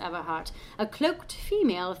impression, Miss Everhart. A cloaked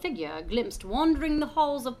female figure glimpsed wandering the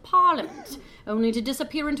halls of Parliament, only to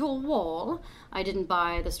disappear into a wall. I didn't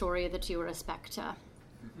buy the story that you were a spectre."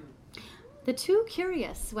 The two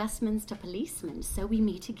curious Westminster policemen, so we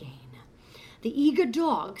meet again. The eager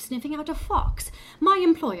dog sniffing out a fox, my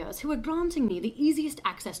employers who were granting me the easiest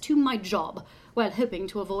access to my job, while hoping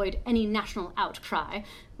to avoid any national outcry,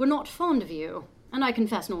 were not fond of you, and I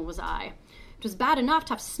confess nor was I. It was bad enough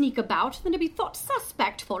to have to sneak about, than to be thought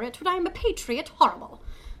suspect for it when I am a patriot. Horrible.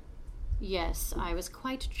 Yes, I was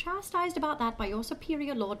quite chastised about that by your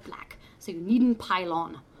superior, Lord Black, so you needn't pile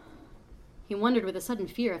on. He wondered with a sudden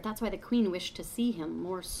fear if that's why the Queen wished to see him,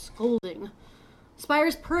 more scolding.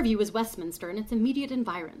 Spire's purview was Westminster and its immediate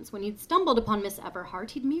environs. When he'd stumbled upon Miss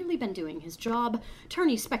Everhart, he'd merely been doing his job.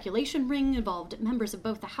 Turney's speculation ring involved members of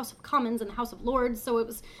both the House of Commons and the House of Lords, so it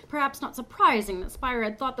was perhaps not surprising that Spire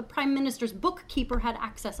had thought the Prime Minister's bookkeeper had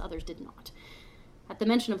access others did not. At the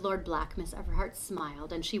mention of Lord Black, Miss Everhart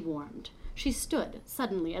smiled, and she warmed. She stood,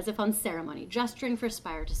 suddenly, as if on ceremony, gesturing for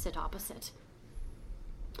Spire to sit opposite.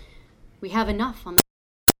 We have enough on the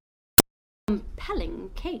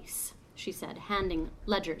compelling case, she said, handing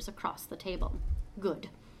ledgers across the table. Good.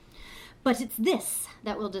 But it's this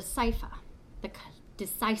that will decipher the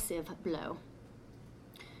decisive blow.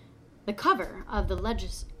 The cover of the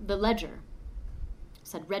ledger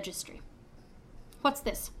said registry. What's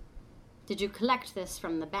this? Did you collect this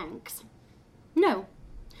from the banks? No,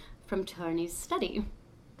 from Turney's study.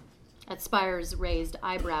 At Spire's raised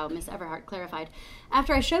eyebrow, Miss Everhart clarified.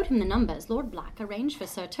 After I showed him the numbers, Lord Black arranged for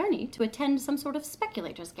Sir Turney to attend some sort of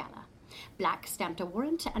speculator's gala. Black stamped a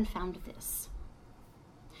warrant and found this.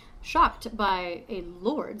 Shocked by a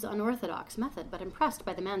lord's unorthodox method, but impressed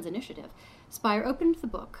by the man's initiative, Spire opened the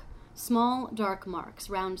book. Small, dark marks,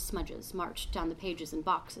 round smudges, marched down the pages in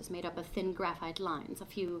boxes made up of thin graphite lines. A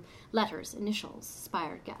few letters, initials,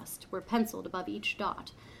 Spire guessed, were penciled above each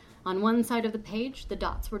dot. On one side of the page, the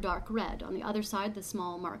dots were dark red. On the other side, the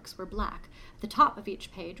small marks were black. At the top of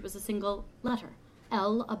each page was a single letter,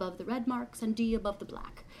 L above the red marks and D above the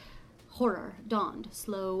black. Horror dawned,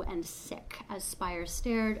 slow and sick, as Spire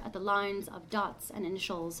stared at the lines of dots and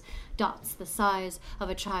initials, dots the size of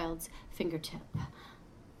a child's fingertip.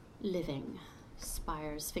 Living.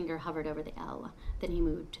 Spire's finger hovered over the L. Then he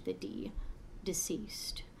moved to the D.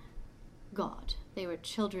 Deceased. God. They were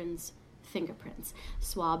children's fingerprints,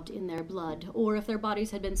 swabbed in their blood, or if their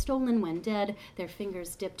bodies had been stolen when dead, their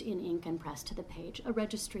fingers dipped in ink and pressed to the page. A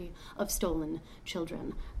registry of stolen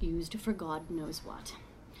children, used for God knows what.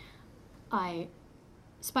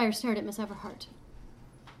 Spire stared at Miss Everhart.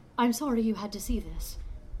 I'm sorry you had to see this.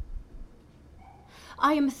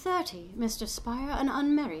 I am 30, Mr. Spire, and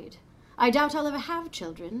unmarried. I doubt I'll ever have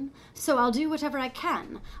children, so I'll do whatever I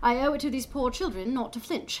can. I owe it to these poor children not to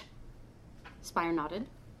flinch. Spire nodded.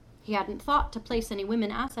 He hadn't thought to place any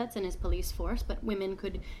women assets in his police force, but women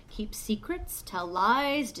could keep secrets, tell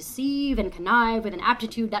lies, deceive, and connive with an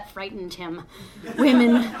aptitude that frightened him.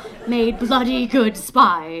 Women made bloody good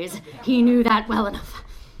spies. He knew that well enough.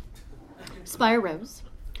 Spire rose,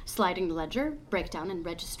 sliding the ledger, breakdown, and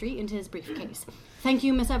registry into his briefcase. Thank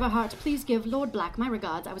you, Miss Everhart. Please give Lord Black my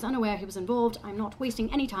regards. I was unaware he was involved. I'm not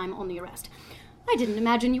wasting any time on the arrest. I didn't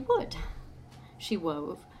imagine you would. She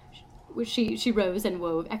rose and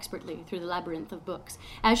wove expertly through the labyrinth of books.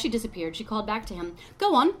 As she disappeared, she called back to him.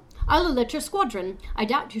 Go on. I'll alert your squadron. I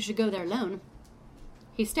doubt you should go there alone.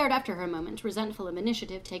 He stared after her a moment, resentful of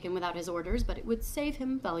initiative taken without his orders, but it would save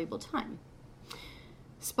him valuable time.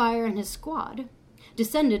 Spire and his squad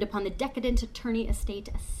descended upon the decadent Turney estate,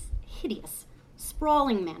 a hideous,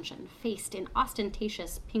 sprawling mansion faced in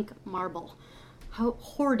ostentatious pink marble,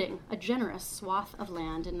 hoarding a generous swath of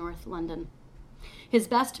land in North London. His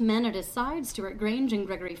best men at his side, Stuart Grange and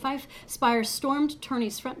Gregory Fife, Spire stormed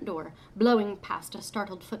Turney's front door, blowing past a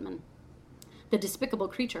startled footman. The despicable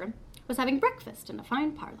creature was having breakfast in a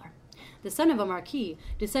fine parlour. The son of a marquis,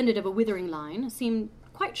 descended of a withering line, seemed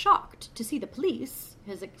quite shocked to see the police.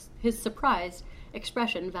 His surprised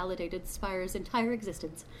expression validated Spire's entire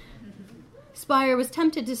existence. Spire was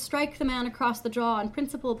tempted to strike the man across the jaw on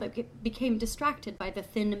principle, but became distracted by the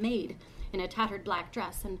thin maid in a tattered black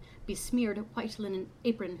dress and besmeared white linen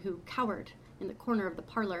apron who cowered in the corner of the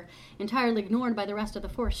parlor, entirely ignored by the rest of the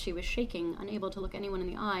force. She was shaking, unable to look anyone in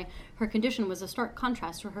the eye. Her condition was a stark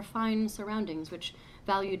contrast to her fine surroundings, which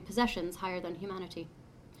valued possessions higher than humanity.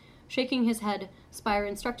 Shaking his head, Spire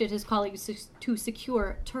instructed his colleagues to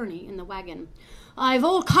secure Turney in the wagon. I've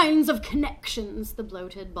all kinds of connections, the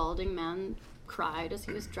bloated, balding man cried as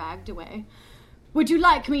he was dragged away. Would you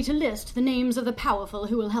like me to list the names of the powerful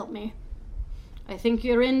who will help me? I think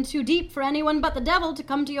you're in too deep for anyone but the devil to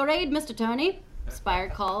come to your aid, Mr. Turney, Spire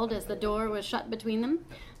called as the door was shut between them.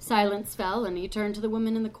 Silence fell, and he turned to the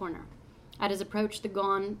woman in the corner. At his approach, the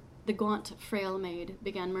gaunt, frail maid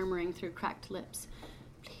began murmuring through cracked lips.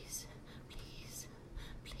 Please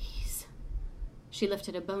She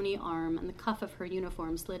lifted a bony arm, and the cuff of her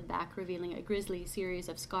uniform slid back, revealing a grisly series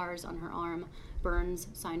of scars on her arm, burns,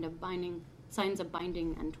 signs of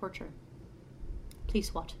binding and torture.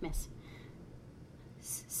 Please what, miss?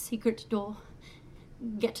 Secret door.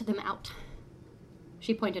 Get them out.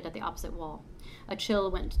 She pointed at the opposite wall. A chill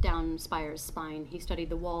went down Spire's spine. He studied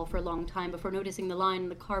the wall for a long time before noticing the line in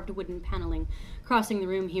the carved wooden paneling. Crossing the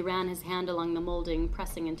room, he ran his hand along the molding,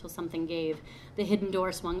 pressing until something gave. The hidden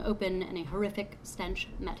door swung open, and a horrific stench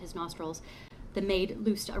met his nostrils. The maid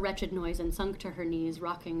loosed a wretched noise and sunk to her knees,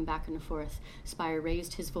 rocking back and forth. Spire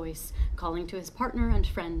raised his voice, calling to his partner and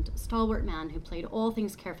friend, a stalwart man who played all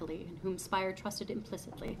things carefully, and whom Spire trusted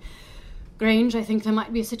implicitly. Grange, I think there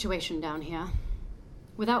might be a situation down here.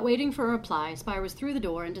 Without waiting for a reply, Spire was through the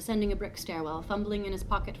door and descending a brick stairwell, fumbling in his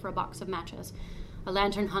pocket for a box of matches. A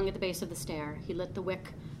lantern hung at the base of the stair. He lit the wick,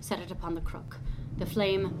 set it upon the crook. The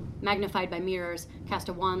flame, magnified by mirrors, cast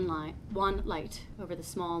a wan light over the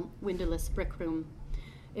small, windowless brick room.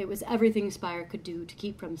 It was everything Spire could do to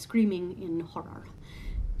keep from screaming in horror.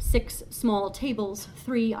 6 small tables,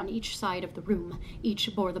 3 on each side of the room,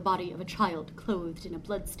 each bore the body of a child clothed in a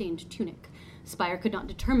blood-stained tunic. Spire could not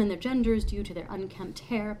determine their genders due to their unkempt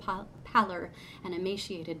hair, pallor, and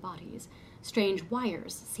emaciated bodies. Strange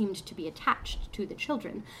wires seemed to be attached to the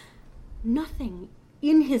children. Nothing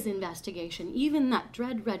in his investigation, even that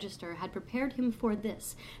dread register, had prepared him for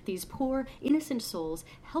this. These poor, innocent souls,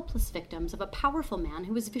 helpless victims of a powerful man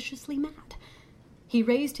who was viciously mad. He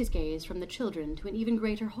raised his gaze from the children to an even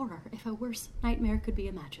greater horror, if a worse nightmare could be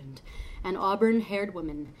imagined. An auburn-haired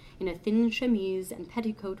woman in a thin chemise and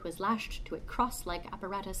petticoat was lashed to a cross-like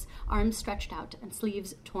apparatus, arms stretched out and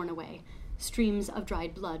sleeves torn away. Streams of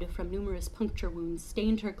dried blood from numerous puncture wounds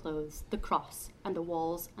stained her clothes, the cross, and the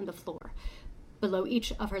walls and the floor. Below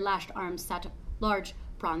each of her lashed arms sat large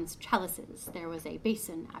bronze chalices. There was a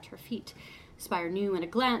basin at her feet. Spire knew in a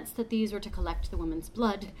glance that these were to collect the woman's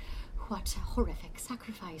blood. What horrific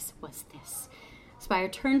sacrifice was this? Spire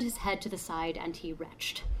turned his head to the side, and he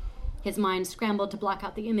retched. His mind scrambled to block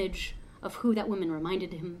out the image of who that woman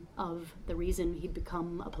reminded him of, the reason he'd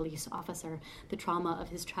become a police officer. The trauma of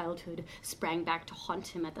his childhood sprang back to haunt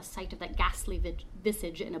him at the sight of that ghastly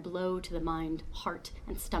visage in a blow to the mind, heart,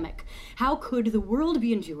 and stomach. How could the world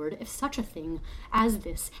be endured if such a thing as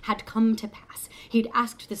this had come to pass? He'd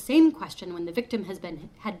asked the same question when the victim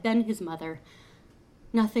had been his mother.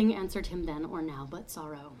 Nothing answered him then or now but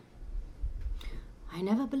sorrow. "I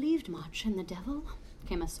never believed much in the devil,"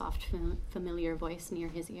 came a soft, familiar voice near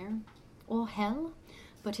his ear. "Or hell,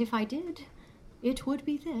 but if I did, it would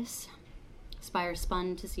be this." Spire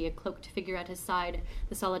spun to see a cloaked figure at his side,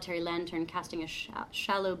 the solitary lantern casting a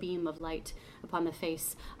shallow beam of light upon the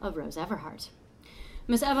face of Rose Everhart.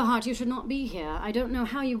 "Miss Everhart, you should not be here. I don't know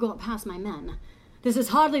how you got past my men. This is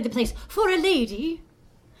hardly the place for a lady.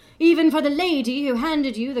 Even for the lady who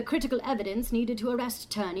handed you the critical evidence needed to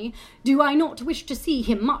arrest Turney. Do I not wish to see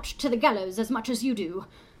him marched to the gallows as much as you do?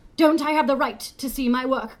 Don't I have the right to see my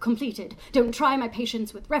work completed? Don't try my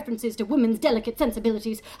patience with references to women's delicate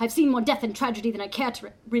sensibilities. I've seen more death and tragedy than I care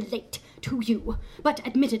to relate to you. But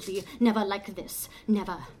admittedly, never like this.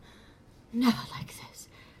 Never like this."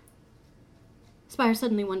 Spire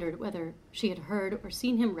suddenly wondered whether she had heard or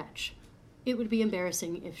seen him retch. It would be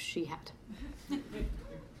embarrassing if she had.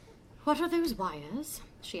 "What are those wires?"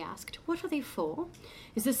 she asked. "What are they for?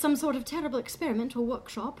 Is this some sort of terrible experiment or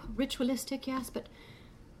workshop? Ritualistic, yes, but..."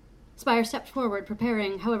 Spire stepped forward,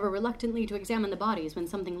 preparing, however reluctantly, to examine the bodies when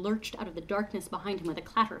something lurched out of the darkness behind him with a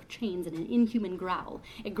clatter of chains and an inhuman growl.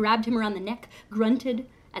 It grabbed him around the neck, grunted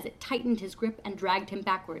as it tightened his grip, and dragged him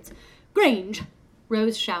backwards. "Grange!"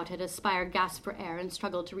 Rose shouted as Spire gasped for air and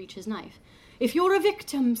struggled to reach his knife. "If you're a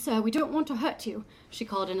victim, sir, we don't want to hurt you," she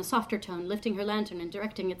called in a softer tone, lifting her lantern and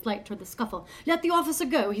directing its light toward the scuffle. "Let the officer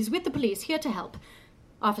go. He's with the police, here to help."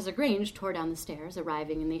 Officer Grange tore down the stairs,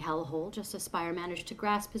 arriving in the hellhole just as Spire managed to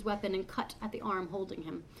grasp his weapon and cut at the arm holding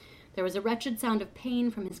him. There was a wretched sound of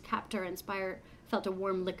pain from his captor, and Spire felt a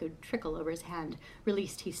warm liquid trickle over his hand.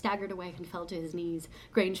 Released, he staggered away and fell to his knees.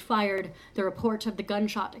 Grange fired, the report of the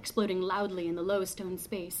gunshot exploding loudly in the low stone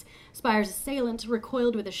space. Spire's assailant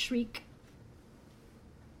recoiled with a shriek.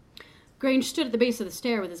 Grange stood at the base of the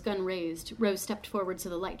stair with his gun raised. Rose stepped forward so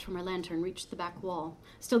the light from her lantern reached the back wall.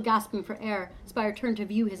 Still gasping for air, Spire turned to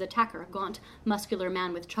view his attacker, a gaunt, muscular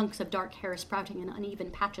man with chunks of dark hair sprouting in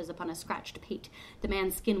uneven patches upon a scratched pate. The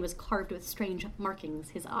man's skin was carved with strange markings,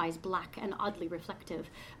 his eyes black and oddly reflective.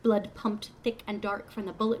 Blood pumped thick and dark from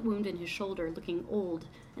the bullet wound in his shoulder, looking old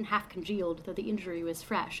and half congealed, though the injury was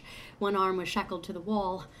fresh. One arm was shackled to the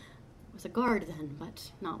wall. It was a guard, then,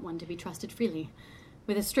 but not one to be trusted freely.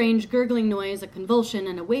 With a strange gurgling noise, a convulsion,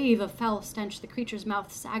 and a wave of foul stench, the creature's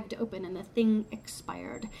mouth sagged open and the thing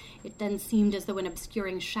expired. It then seemed as though an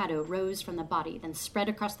obscuring shadow rose from the body, then spread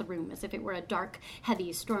across the room as if it were a dark,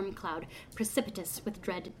 heavy storm cloud, precipitous with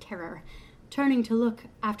dread terror. Turning to look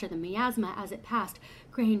after the miasma as it passed,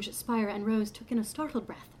 Grange, Spire, and Rose took in a startled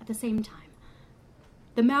breath at the same time.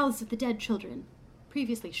 The mouths of the dead children,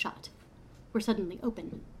 previously shut, were suddenly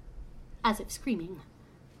open, as if screaming.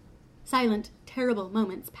 Silent, terrible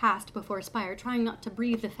moments passed before Spire, trying not to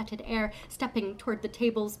breathe the fetid air, stepping toward the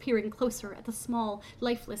tables, peering closer at the small,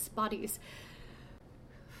 lifeless bodies.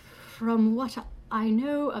 From what I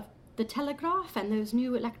know of the telegraph and those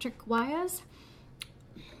new electric wires,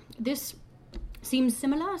 this seems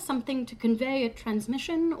similar, something to convey a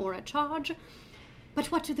transmission or a charge. But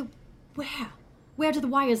where do the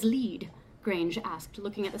wires lead? Grange asked,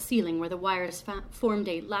 looking at the ceiling where the wires formed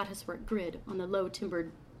a latticework grid on the low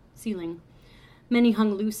timbered ceiling. Many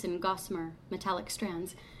hung loose in gossamer, metallic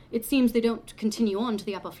strands. It seems they don't continue on to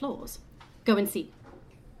the upper floors. Go and see.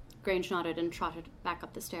 Grange nodded and trotted back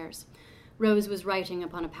up the stairs. Rose was writing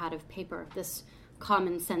upon a pad of paper, this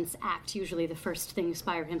common-sense act, usually the first thing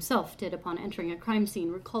Spire himself did upon entering a crime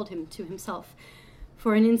scene, recalled him to himself.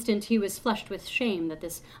 For an instant he was flushed with shame that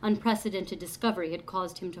this unprecedented discovery had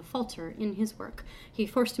caused him to falter in his work. He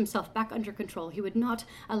forced himself back under control. He would not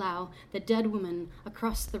allow the dead woman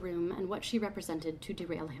across the room and what she represented to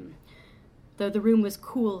derail him. Though the room was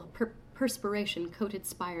cool, perspiration coated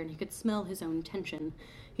Spire, and he could smell his own tension.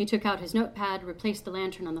 He took out his notepad, replaced the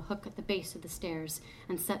lantern on the hook at the base of the stairs,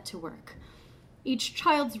 and set to work. Each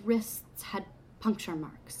child's wrists had puncture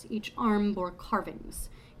marks. Each arm bore carvings.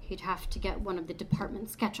 He'd have to get one of the department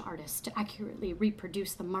sketch artists to accurately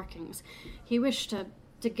reproduce the markings. He wished a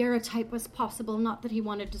daguerreotype was possible, not that he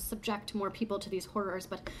wanted to subject more people to these horrors,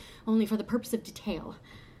 but only for the purpose of detail.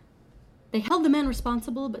 They held the man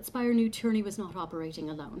responsible, but Spire knew Tierney was not operating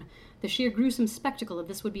alone. The sheer gruesome spectacle of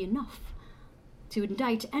this would be enough to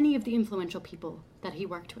indict any of the influential people that he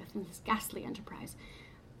worked with in this ghastly enterprise.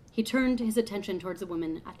 He turned his attention towards the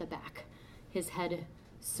woman at the back. His head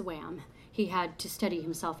swam. He had to steady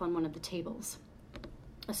himself on one of the tables.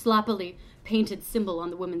 A sloppily painted symbol on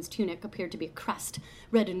the woman's tunic appeared to be a crest,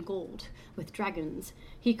 red and gold, with dragons.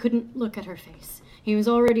 He couldn't look at her face. He was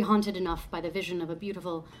already haunted enough by the vision of a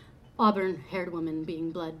beautiful, auburn-haired woman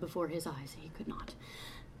being bled before his eyes. He could not.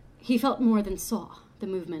 He felt more than saw the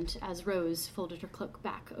movement as Rose folded her cloak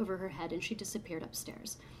back over her head and she disappeared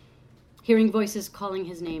upstairs. Hearing voices calling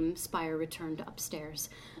his name, Spire returned upstairs.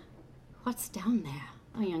 "What's down there?"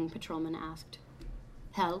 a young patrolman asked.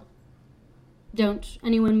 "Hell. Don't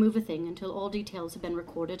anyone move a thing until all details have been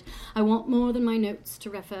recorded. I want more than my notes to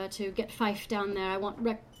refer to. Get Fife down there. I want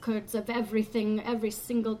records of everything, every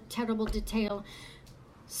single terrible detail."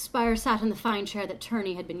 Spire sat in the fine chair that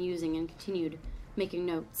Tierney had been using and continued making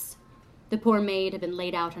notes. The poor maid had been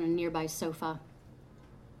laid out on a nearby sofa.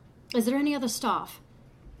 "Is there any other staff?"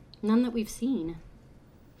 "None that we've seen."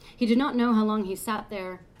 He did not know how long he sat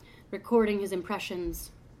there, recording his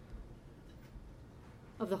impressions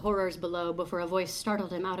of the horrors below, before a voice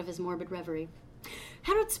startled him out of his morbid reverie.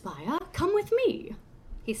 "Harold Spire, come with me."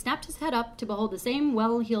 He snapped his head up to behold the same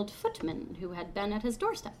well-heeled footman who had been at his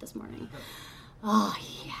doorstep this morning. "Ah,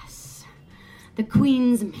 yes. The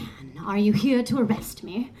Queen's man. Are you here to arrest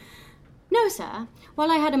me?" "No, sir.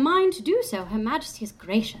 While I had a mind to do so, Her Majesty is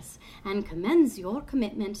gracious and commends your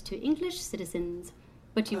commitment to English citizens.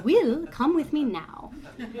 But you will come with me now."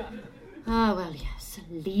 "Ah, well, yes.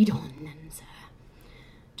 Lead on, then, sir."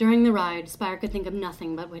 During the ride, Spire could think of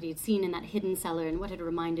nothing but what he had seen in that hidden cellar and what it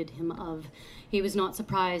reminded him of. He was not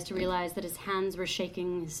surprised to realize that his hands were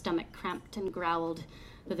shaking, his stomach cramped and growled,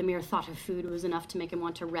 though the mere thought of food was enough to make him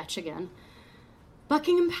want to retch again.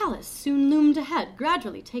 Buckingham Palace soon loomed ahead,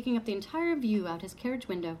 gradually taking up the entire view out his carriage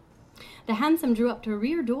window. The hansom drew up to a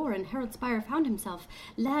rear door, and Harold Spire found himself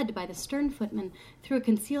led by the stern footman through a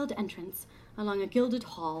concealed entrance, along a gilded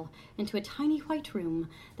hall, into a tiny white room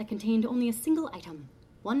that contained only a single item,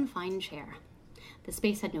 one fine chair. The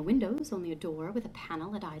space had no windows, only a door with a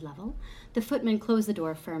panel at eye level. The footman closed the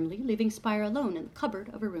door firmly, leaving Spire alone in the cupboard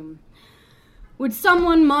of a room. "Would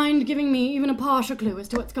someone mind giving me even a partial clue as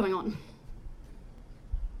to what's going on?"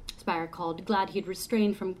 Spire called, glad he had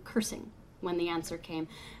restrained from cursing when the answer came.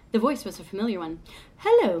 The voice was a familiar one.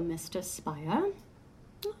 "Hello, Mr. Spire."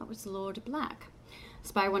 Oh, it was Lord Black.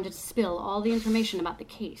 Spire wanted to spill all the information about the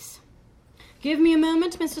case. "Give me a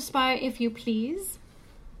moment, Mr. Spire, if you please."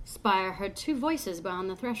 Spire heard two voices beyond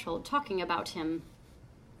the threshold talking about him.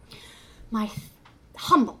 "My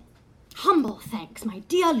humble thanks, my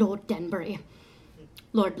dear Lord Denbury."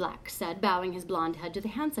 Lord Black said, bowing his blond head to the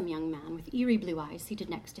handsome young man with eerie blue eyes seated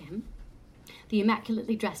next to him. The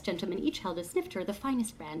immaculately dressed gentlemen each held a snifter of the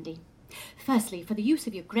finest brandy. Firstly, for the use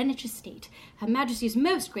of your Greenwich estate, Her Majesty is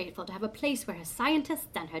most grateful to have a place where her scientists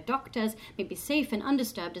and her doctors may be safe and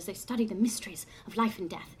undisturbed as they study the mysteries of life and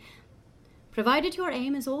death. Provided your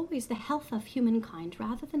aim is always the health of humankind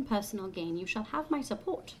rather than personal gain, you shall have my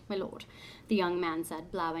support, my lord, the young man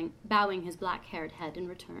said, bowing his black-haired head in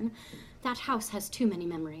return. That house has too many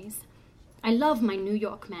memories. I love my New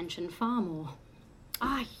York mansion far more.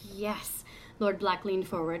 Ah, yes, Lord Black leaned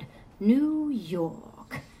forward. New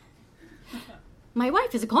York. My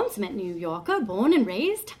wife is a consummate New Yorker, born and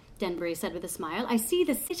raised, Denbury said with a smile. I see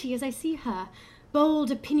the city as I see her.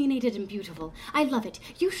 Bold, opinionated, and beautiful. I love it.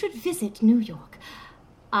 You should visit New York.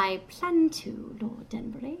 I plan to, Lord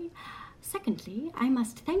Denbury. Secondly, I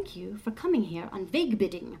must thank you for coming here on vague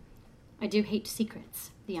bidding. I do hate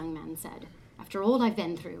secrets, the young man said, after all I've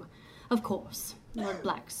been through. Of course, Lord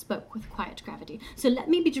Black spoke with quiet gravity. So let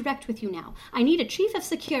me be direct with you now. I need a chief of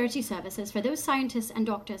security services for those scientists and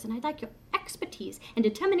doctors, and I'd like your expertise in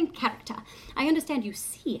determining character. I understand you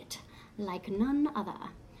see it like none other.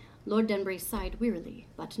 Lord Denbury sighed wearily,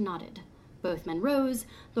 but nodded. Both men rose.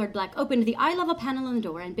 Lord Black opened the eye-level panel on the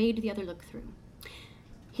door and bade the other look through.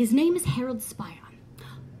 His name is Harold Spire.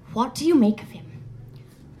 What do you make of him?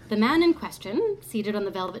 The man in question, seated on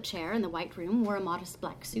the velvet chair in the white room, wore a modest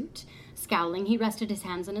black suit. Scowling, he rested his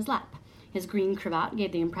hands on his lap. His green cravat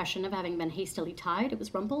gave the impression of having been hastily tied. It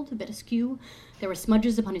was rumpled, a bit askew. There were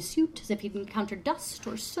smudges upon his suit, as if he'd encountered dust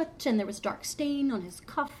or soot, and there was dark stain on his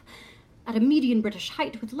cuff. At a median British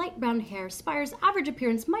height, with light brown hair, Spire's average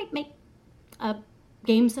appearance might make a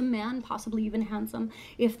gamesome man, possibly even handsome,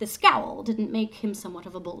 if the scowl didn't make him somewhat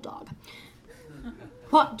of a bulldog.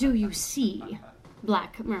 What do you see?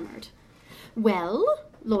 Black murmured. Well,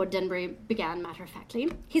 Lord Denbury began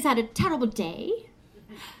matter-of-factly, he's had a terrible day.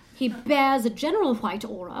 He bears a general white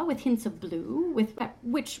aura with hints of blue,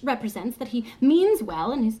 which represents that he means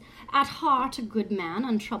well and is at heart a good man,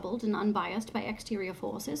 untroubled and unbiased by exterior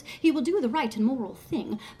forces. He will do the right and moral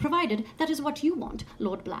thing, provided that is what you want,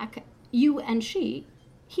 Lord Black. You and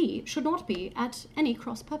he should not be at any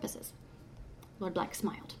cross purposes. Lord Black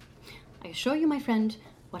smiled. I assure you, my friend,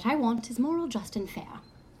 what I want is moral, just, and fair.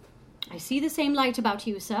 I see the same light about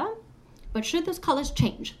you, sir, but should those colors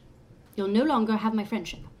change, you'll no longer have my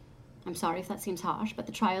friendship. I'm sorry if that seems harsh, but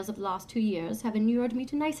the trials of the last 2 years have inured me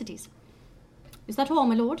to niceties. Is that all,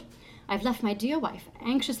 my lord? I've left my dear wife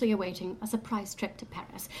anxiously awaiting a surprise trip to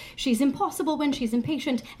Paris. She's impossible when she's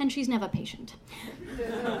impatient, and she's never patient.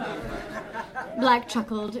 Black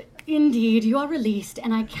chuckled. Indeed, you are released,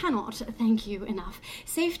 and I cannot thank you enough.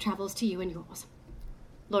 Safe travels to you and yours.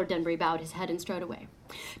 Lord Denbury bowed his head and strode away.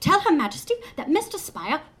 Tell Her Majesty that Mr.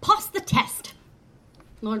 Spire passed the test.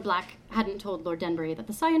 Lord Black hadn't told Lord Denbury that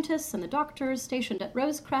the scientists and the doctors stationed at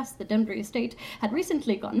Rosecrest, the Denbury estate, had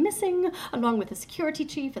recently gone missing, along with a security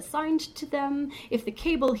chief assigned to them. If the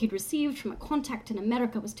cable he'd received from a contact in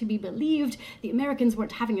America was to be believed, the Americans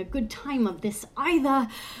weren't having a good time of this either.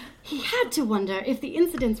 He had to wonder if the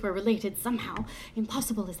incidents were related somehow,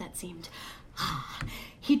 impossible as that seemed.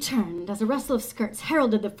 He turned as a rustle of skirts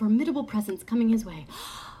heralded the formidable presence coming his way.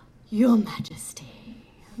 Your Majesty.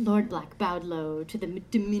 Lord Black bowed low to the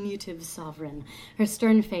diminutive sovereign. Her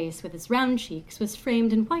stern face, with its round cheeks, was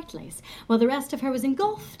framed in white lace, while the rest of her was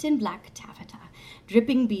engulfed in black taffeta,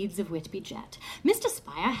 dripping beads of Whitby jet. Mr.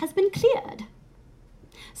 Spire has been cleared.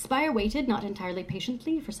 Spire waited, not entirely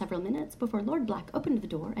patiently, for several minutes before Lord Black opened the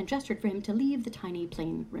door and gestured for him to leave the tiny,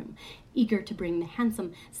 plain room. Eager to bring the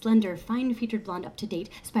handsome, slender, fine-featured blonde up to date,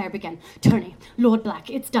 Spire began. Turney, Lord Black,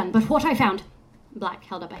 it's done, but what I found... Black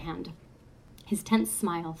held up a hand. His tense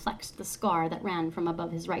smile flexed the scar that ran from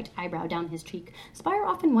above his right eyebrow down his cheek. Spire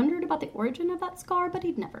often wondered about the origin of that scar, but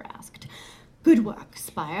he'd never asked. Good work,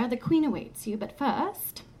 Spire. The Queen awaits you, but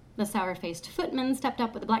first... The sour-faced footman stepped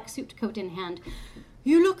up with a black suit coat in hand.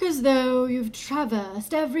 You look as though you've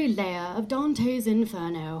traversed every layer of Dante's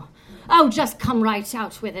Inferno. Oh, just come right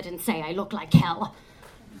out with it and say I look like hell.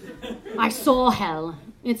 I saw hell.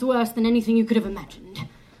 It's worse than anything you could have imagined.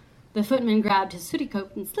 The footman grabbed his sooty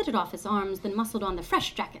coat and slid it off his arms, then muscled on the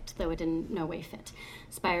fresh jacket, though it in no way fit.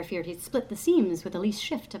 Spire feared he'd split the seams with the least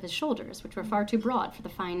shift of his shoulders, which were far too broad for the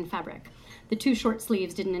fine fabric. The 2 short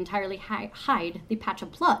sleeves didn't entirely hide the patch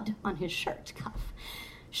of blood on his shirt cuff.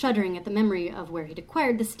 Shuddering at the memory of where he'd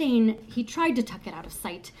acquired the stain, he tried to tuck it out of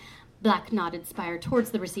sight. Black nodded Spire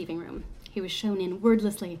towards the receiving room. He was shown in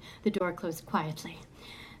wordlessly. The door closed quietly.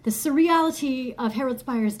 The surreality of Harold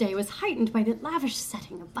Spire's day was heightened by the lavish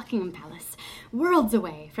setting of Buckingham Palace, worlds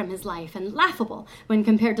away from his life and laughable when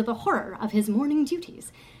compared to the horror of his morning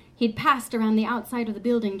duties. He'd passed around the outside of the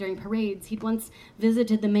building during parades. He'd once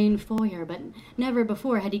visited the main foyer, but never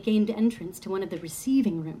before had he gained entrance to one of the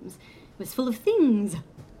receiving rooms. It was full of things.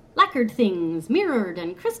 Lacquered things, mirrored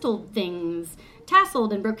and crystalled things,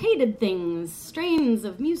 tasseled and brocaded things, strains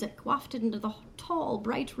of music wafted into the tall,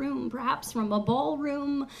 bright room, perhaps from a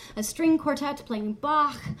ballroom, a string quartet playing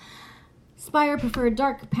Bach. Spire preferred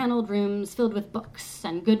dark paneled rooms filled with books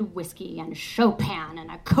and good whiskey and Chopin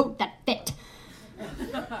and a coat that fit.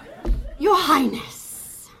 Your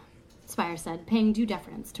Highness, Spire said, paying due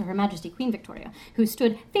deference to Her Majesty Queen Victoria, who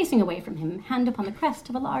stood facing away from him, hand upon the crest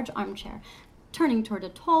of a large armchair, turning toward a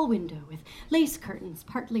tall window with lace curtains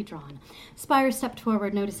partly drawn. Spire stepped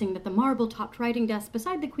forward, noticing that the marble-topped writing desk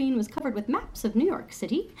beside the Queen was covered with maps of New York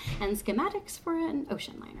City and schematics for an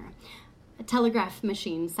ocean liner. A telegraph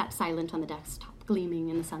machine sat silent on the desktop, gleaming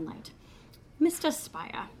in the sunlight. Mr.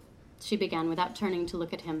 Spire, she began without turning to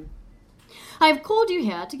look at him, I have called you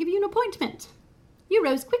here to give you an appointment. You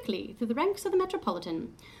rose quickly through the ranks of the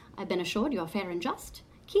Metropolitan. I've been assured you are fair and just,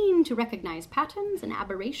 keen to recognize patterns and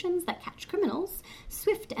aberrations that catch criminals,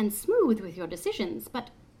 swift and smooth with your decisions, but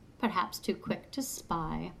perhaps too quick to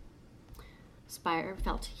spy. Spire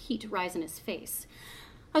felt heat rise in his face.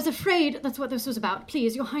 I was afraid that's what this was about.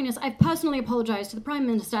 Please, Your Highness, I've personally apologized to the Prime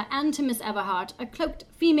Minister and to Miss Everhart. A cloaked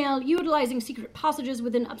female utilizing secret passages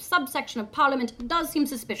within a subsection of Parliament does seem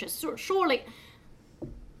suspicious. Surely,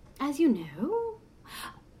 as you know,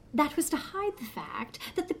 that was to hide the fact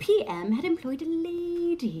that the PM had employed a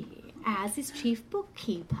lady as his chief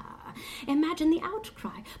bookkeeper. Imagine the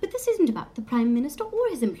outcry. But this isn't about the Prime Minister or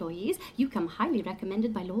his employees. You come highly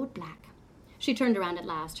recommended by Lord Black. She turned around at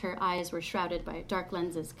last. Her eyes were shrouded by dark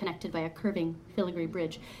lenses connected by a curving filigree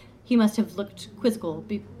bridge. He must have looked quizzical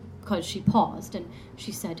because she paused, and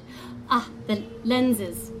she said, the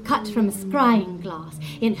lenses cut from a scrying glass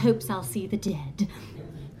in hopes I'll see the dead.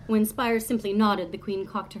 When Spire simply nodded, the Queen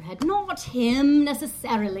cocked her head. Not him,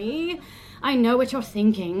 necessarily. I know what you're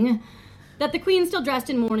thinking. That the Queen still dressed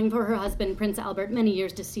in mourning for her husband, Prince Albert, many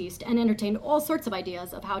years deceased, and entertained all sorts of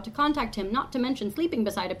ideas of how to contact him, not to mention sleeping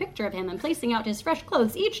beside a picture of him and placing out his fresh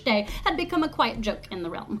clothes each day, had become a quiet joke in the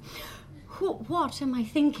realm. What am I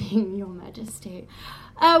thinking, Your Majesty?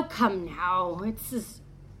 Oh, come now. It's as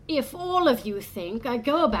if all of you think I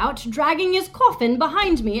go about dragging his coffin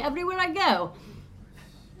behind me everywhere I go.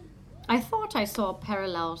 I thought I saw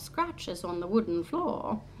parallel scratches on the wooden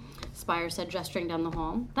floor, Spire said, gesturing down the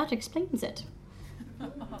hall. That explains it.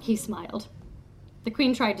 He smiled. The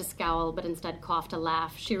Queen tried to scowl, but instead coughed a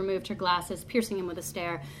laugh. She removed her glasses, piercing him with a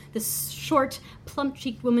stare. This short,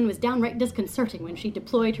 plump-cheeked woman was downright disconcerting when she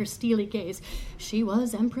deployed her steely gaze. She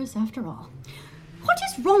was Empress after all. What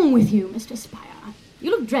is wrong with you, Mr. Spire?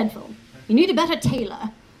 You look dreadful. You need a better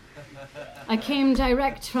tailor. I came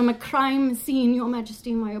direct from a crime scene, Your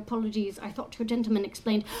Majesty. My apologies. I thought your gentleman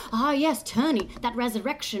explained. Ah, yes, Turney, that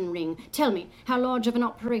resurrection ring. Tell me, how large of an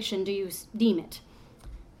operation do you deem it?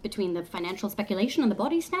 Between the financial speculation and the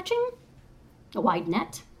body snatching? A wide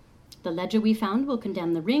net. The ledger we found will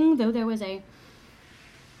condemn the ring, though there was a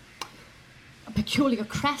peculiar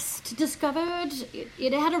crest discovered.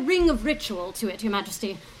 It had a ring of ritual to it, Your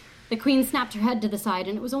Majesty. The Queen snapped her head to the side,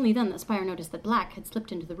 and it was only then that Spire noticed that Black had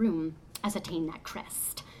slipped into the room. Ascertain that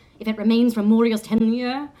crest. If it remains from Muriel's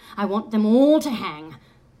tenure, I want them all to hang.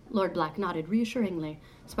 Lord Black nodded reassuringly.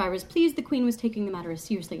 Spire was pleased the Queen was taking the matter as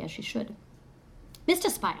seriously as she should. Mr.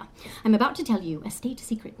 Spire, I'm about to tell you a state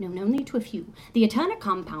secret known only to a few. The Eterna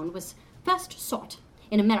compound was first sought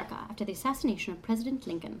in America after the assassination of President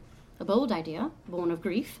Lincoln. A bold idea, born of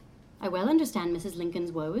grief. I well understand Mrs.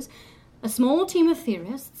 Lincoln's woes. A small team of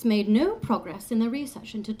theorists made no progress in their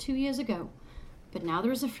research until 2 years ago. But now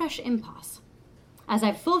there is a fresh impasse. As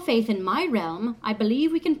I've full faith in my realm, I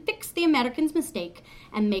believe we can fix the Americans' mistake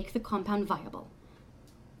and make the compound viable.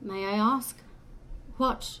 May I ask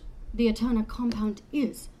what the Eterna compound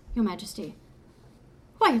is, Your Majesty?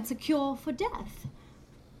 Why, it's a cure for death.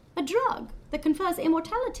 A drug that confers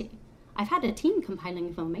immortality. I've had a team compiling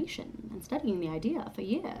information and studying the idea for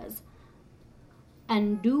years.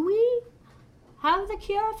 And do we have the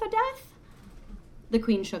cure for death? The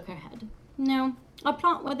Queen shook her head. No, our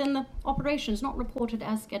plant within the operation is not reported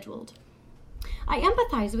as scheduled. I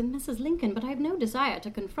empathize with Mrs. Lincoln, but I have no desire to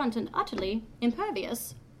confront an utterly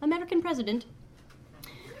impervious American president.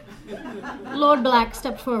 Lord Black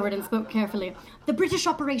stepped forward and spoke carefully. The British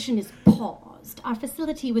operation is paused. Our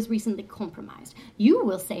facility was recently compromised. You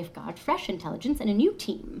will safeguard fresh intelligence and a new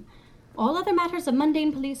team. All other matters of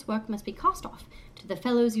mundane police work must be cast off to the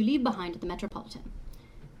fellows you leave behind at the Metropolitan.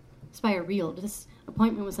 Spire reeled. This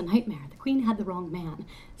appointment was a nightmare. The Queen had the wrong man.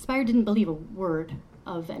 Spire didn't believe a word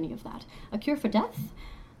of any of that. A cure for death?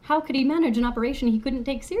 How could he manage an operation he couldn't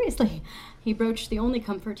take seriously? He broached the only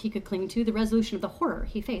comfort he could cling to, the resolution of the horror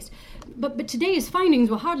he faced. But today's findings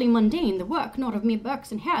were hardly mundane, the work not of mere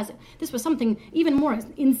Burkes and Hares. This was something even more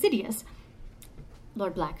insidious.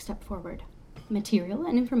 Lord Black stepped forward. Material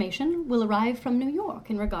and information will arrive from New York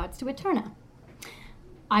in regards to Eterna.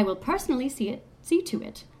 I will personally see to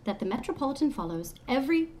it that the Metropolitan follows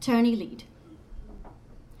every turn he lead.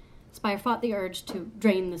 Spire fought the urge to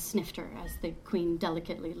drain the snifter as the Queen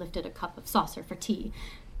delicately lifted a cup of saucer for tea.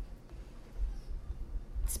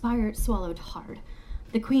 Spire swallowed hard.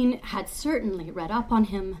 The Queen had certainly read up on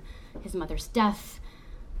him, his mother's death,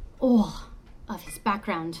 all of his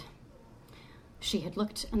background. She had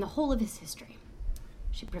looked in the whole of his history.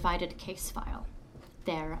 She provided a case file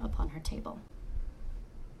there upon her table.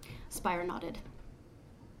 Spire nodded.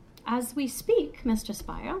 As we speak, Mr.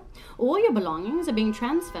 Spire, all your belongings are being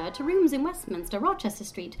transferred to rooms in Westminster, Rochester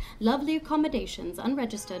Street. Lovely accommodations,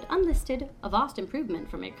 unregistered, unlisted, a vast improvement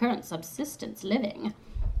from your current subsistence living.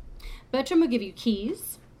 Bertram will give you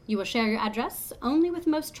keys. You will share your address only with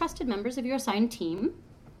most trusted members of your assigned team.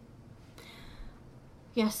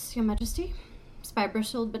 Yes, Your Majesty. Spire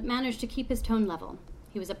bristled, but managed to keep his tone level.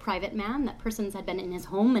 He was a private man. That persons had been in his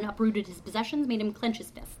home and uprooted his possessions made him clench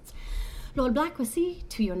his fists. Lord Black will see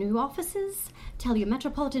to your new offices, tell your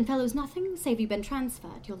Metropolitan fellows nothing, save you've been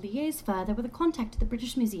transferred. You'll liaise further with a contact at the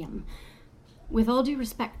British Museum. With all due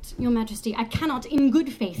respect, Your Majesty, I cannot, in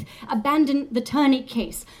good faith, abandon the Turney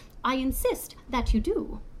case. I insist that you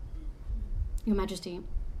do. Your Majesty,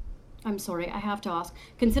 I'm sorry, I have to ask,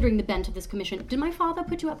 considering the bent of this commission, did my father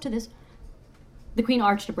put you up to this? The Queen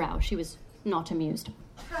arched a brow. She was not amused.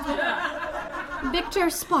 Victor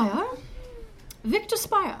Spire,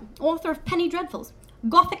 author of penny dreadfuls,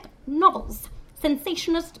 Gothic novels,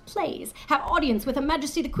 sensationalist plays, have audience with Her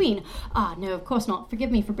Majesty the Queen. Ah, no, of course not.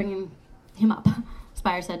 Forgive me for bringing him up,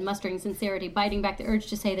 Spire said, mustering sincerity, biting back the urge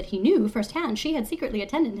to say that he knew firsthand she had secretly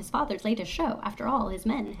attended his father's latest show. After all, his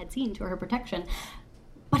men had seen to her protection.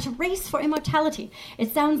 But a race for immortality.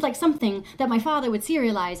 It sounds like something that my father would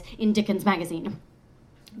serialize in Dickens' magazine.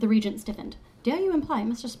 The regent stiffened. Dare you imply,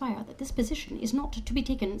 Mr. Spire, that this position is not to be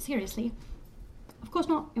taken seriously? Of course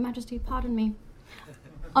not, Your Majesty, pardon me.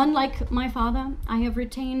 Unlike my father, I have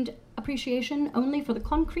retained appreciation only for the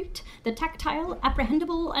concrete, the tactile,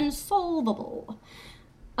 apprehendable, and solvable.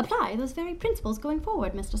 Apply those very principles going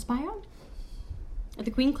forward, Mr. Spire.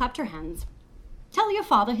 The Queen clapped her hands. Tell your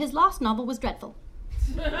father his last novel was dreadful.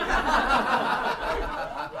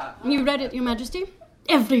 You read it, Your Majesty?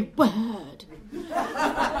 Every word.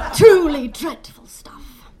 Truly dreadful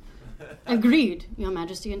stuff. Agreed, Your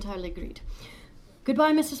Majesty, entirely agreed.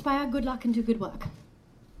 Goodbye, Mr. Spire. Good luck and do good work.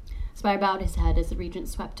 Spire bowed his head as the regent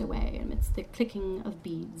swept away amidst the clicking of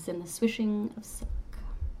beads and the swishing of silk.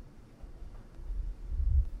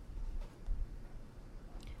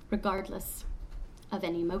 Regardless of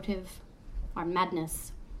any motive or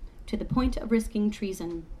madness, to the point of risking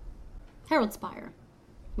treason, Harold Spire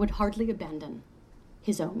would hardly abandon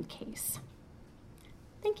his own case.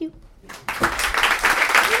 Thank you.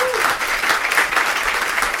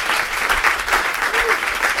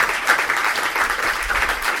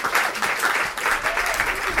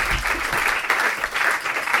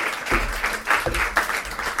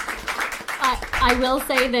 I will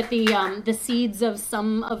say that the seeds of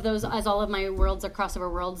some of those, as all of my worlds are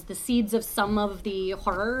crossover worlds, the seeds of some of the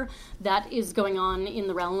horror that is going on in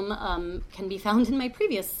the realm can be found in my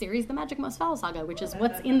previous series, The Magic Most Foul Saga, which is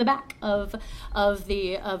what's in the back of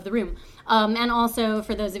the room. And also,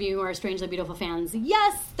 for those of you who are Strangely Beautiful fans,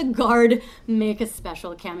 yes, the Guard make a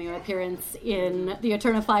special cameo appearance in the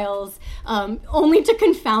Eterna Files, only to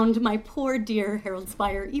confound my poor dear Harold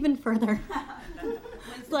Spire even further.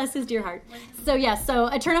 Bless his dear heart. So yes, so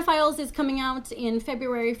Eterna Files is coming out in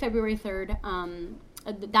February 3rd.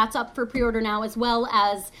 That's up for pre-order now, as well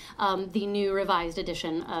as the new revised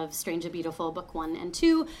edition of Strangely Beautiful, Book 1 and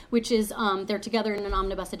 2, which is, they're together in an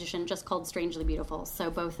omnibus edition just called Strangely Beautiful. So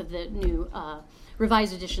both of the new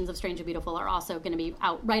revised editions of Strangely Beautiful are also going to be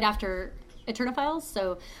out right after Eterna Files.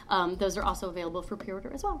 So those are also available for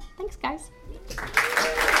pre-order as well. Thanks, guys.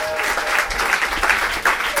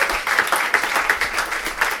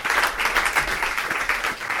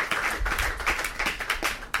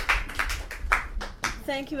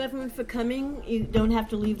 Thank you, everyone, for coming. You don't have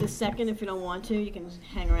to leave this second if you don't want to. You can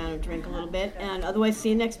hang around and drink a little bit. And otherwise, see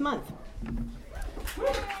you next month.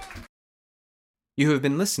 You have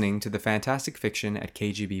been listening to the Fantastic Fiction at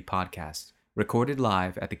KGB podcast, recorded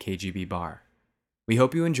live at the KGB bar. We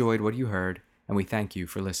hope you enjoyed what you heard, and we thank you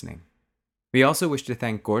for listening. We also wish to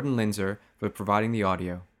thank Gordon Linzer for providing the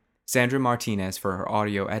audio, Sandra Martinez for her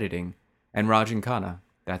audio editing, and Rajan Khanna,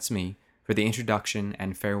 that's me, for the introduction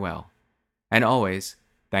and farewell. And always,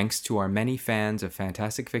 thanks to our many fans of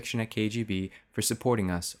Fantastic Fiction at KGB for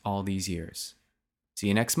supporting us all these years. See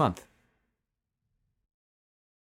you next month.